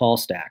played at, Tall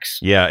Stacks.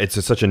 Yeah,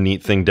 it's such a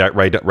neat thing,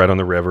 right on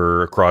the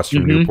river across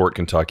from Newport,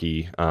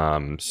 Kentucky.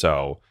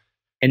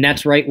 And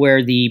that's right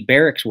where the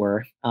barracks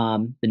were,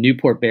 the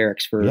Newport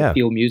barracks for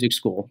field music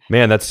school.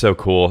 Man, that's so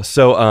cool.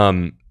 So,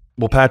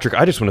 well, Patrick,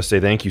 I just want to say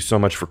thank you so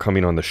much for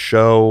coming on the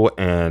show,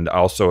 and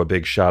also a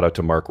big shout out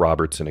to Mark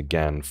Robertson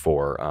again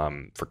for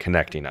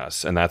connecting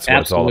us. And that's what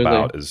Absolutely. It's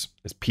all about is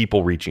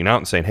people reaching out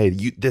and saying, hey,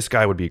 this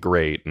guy would be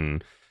great.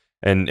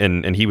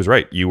 And he was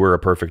right. You were a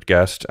perfect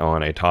guest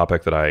on a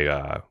topic that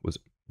I was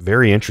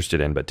very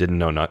interested in, but didn't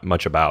know not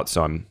much about.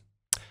 So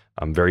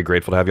I'm very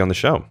grateful to have you on the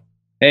show.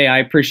 Hey, I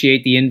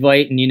appreciate the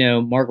invite.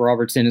 And, Mark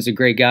Robertson is a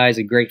great guy. He's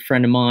a great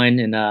friend of mine.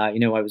 And, I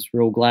was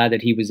real glad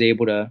that he was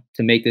able to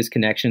make this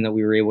connection, that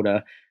we were able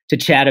to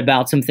chat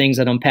about some things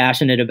that I'm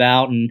passionate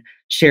about and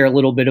share a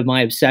little bit of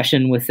my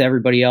obsession with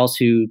everybody else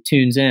who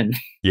tunes in.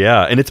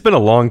 Yeah. And it's been a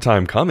long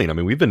time coming. I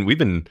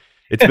mean,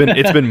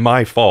 it's been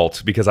my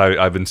fault because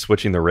I've been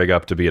switching the rig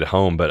up to be at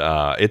home,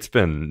 but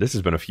this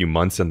has been a few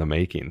months in the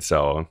making.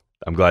 So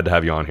I'm glad to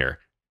have you on here.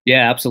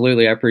 Yeah,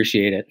 absolutely. I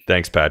appreciate it.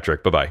 Thanks,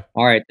 Patrick. Bye-bye.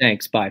 All right.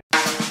 Thanks. Bye.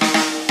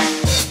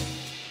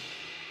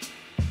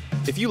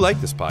 If you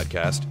like this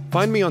podcast,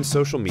 find me on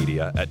social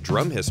media at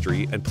Drum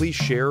History, and please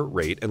share,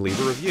 rate, and leave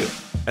a review.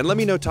 And let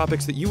me know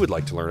topics that you would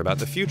like to learn about in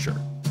the future.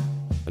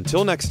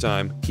 Until next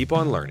time, keep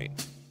on learning.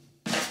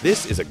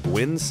 This is a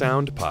Gwyn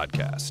Sound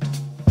podcast.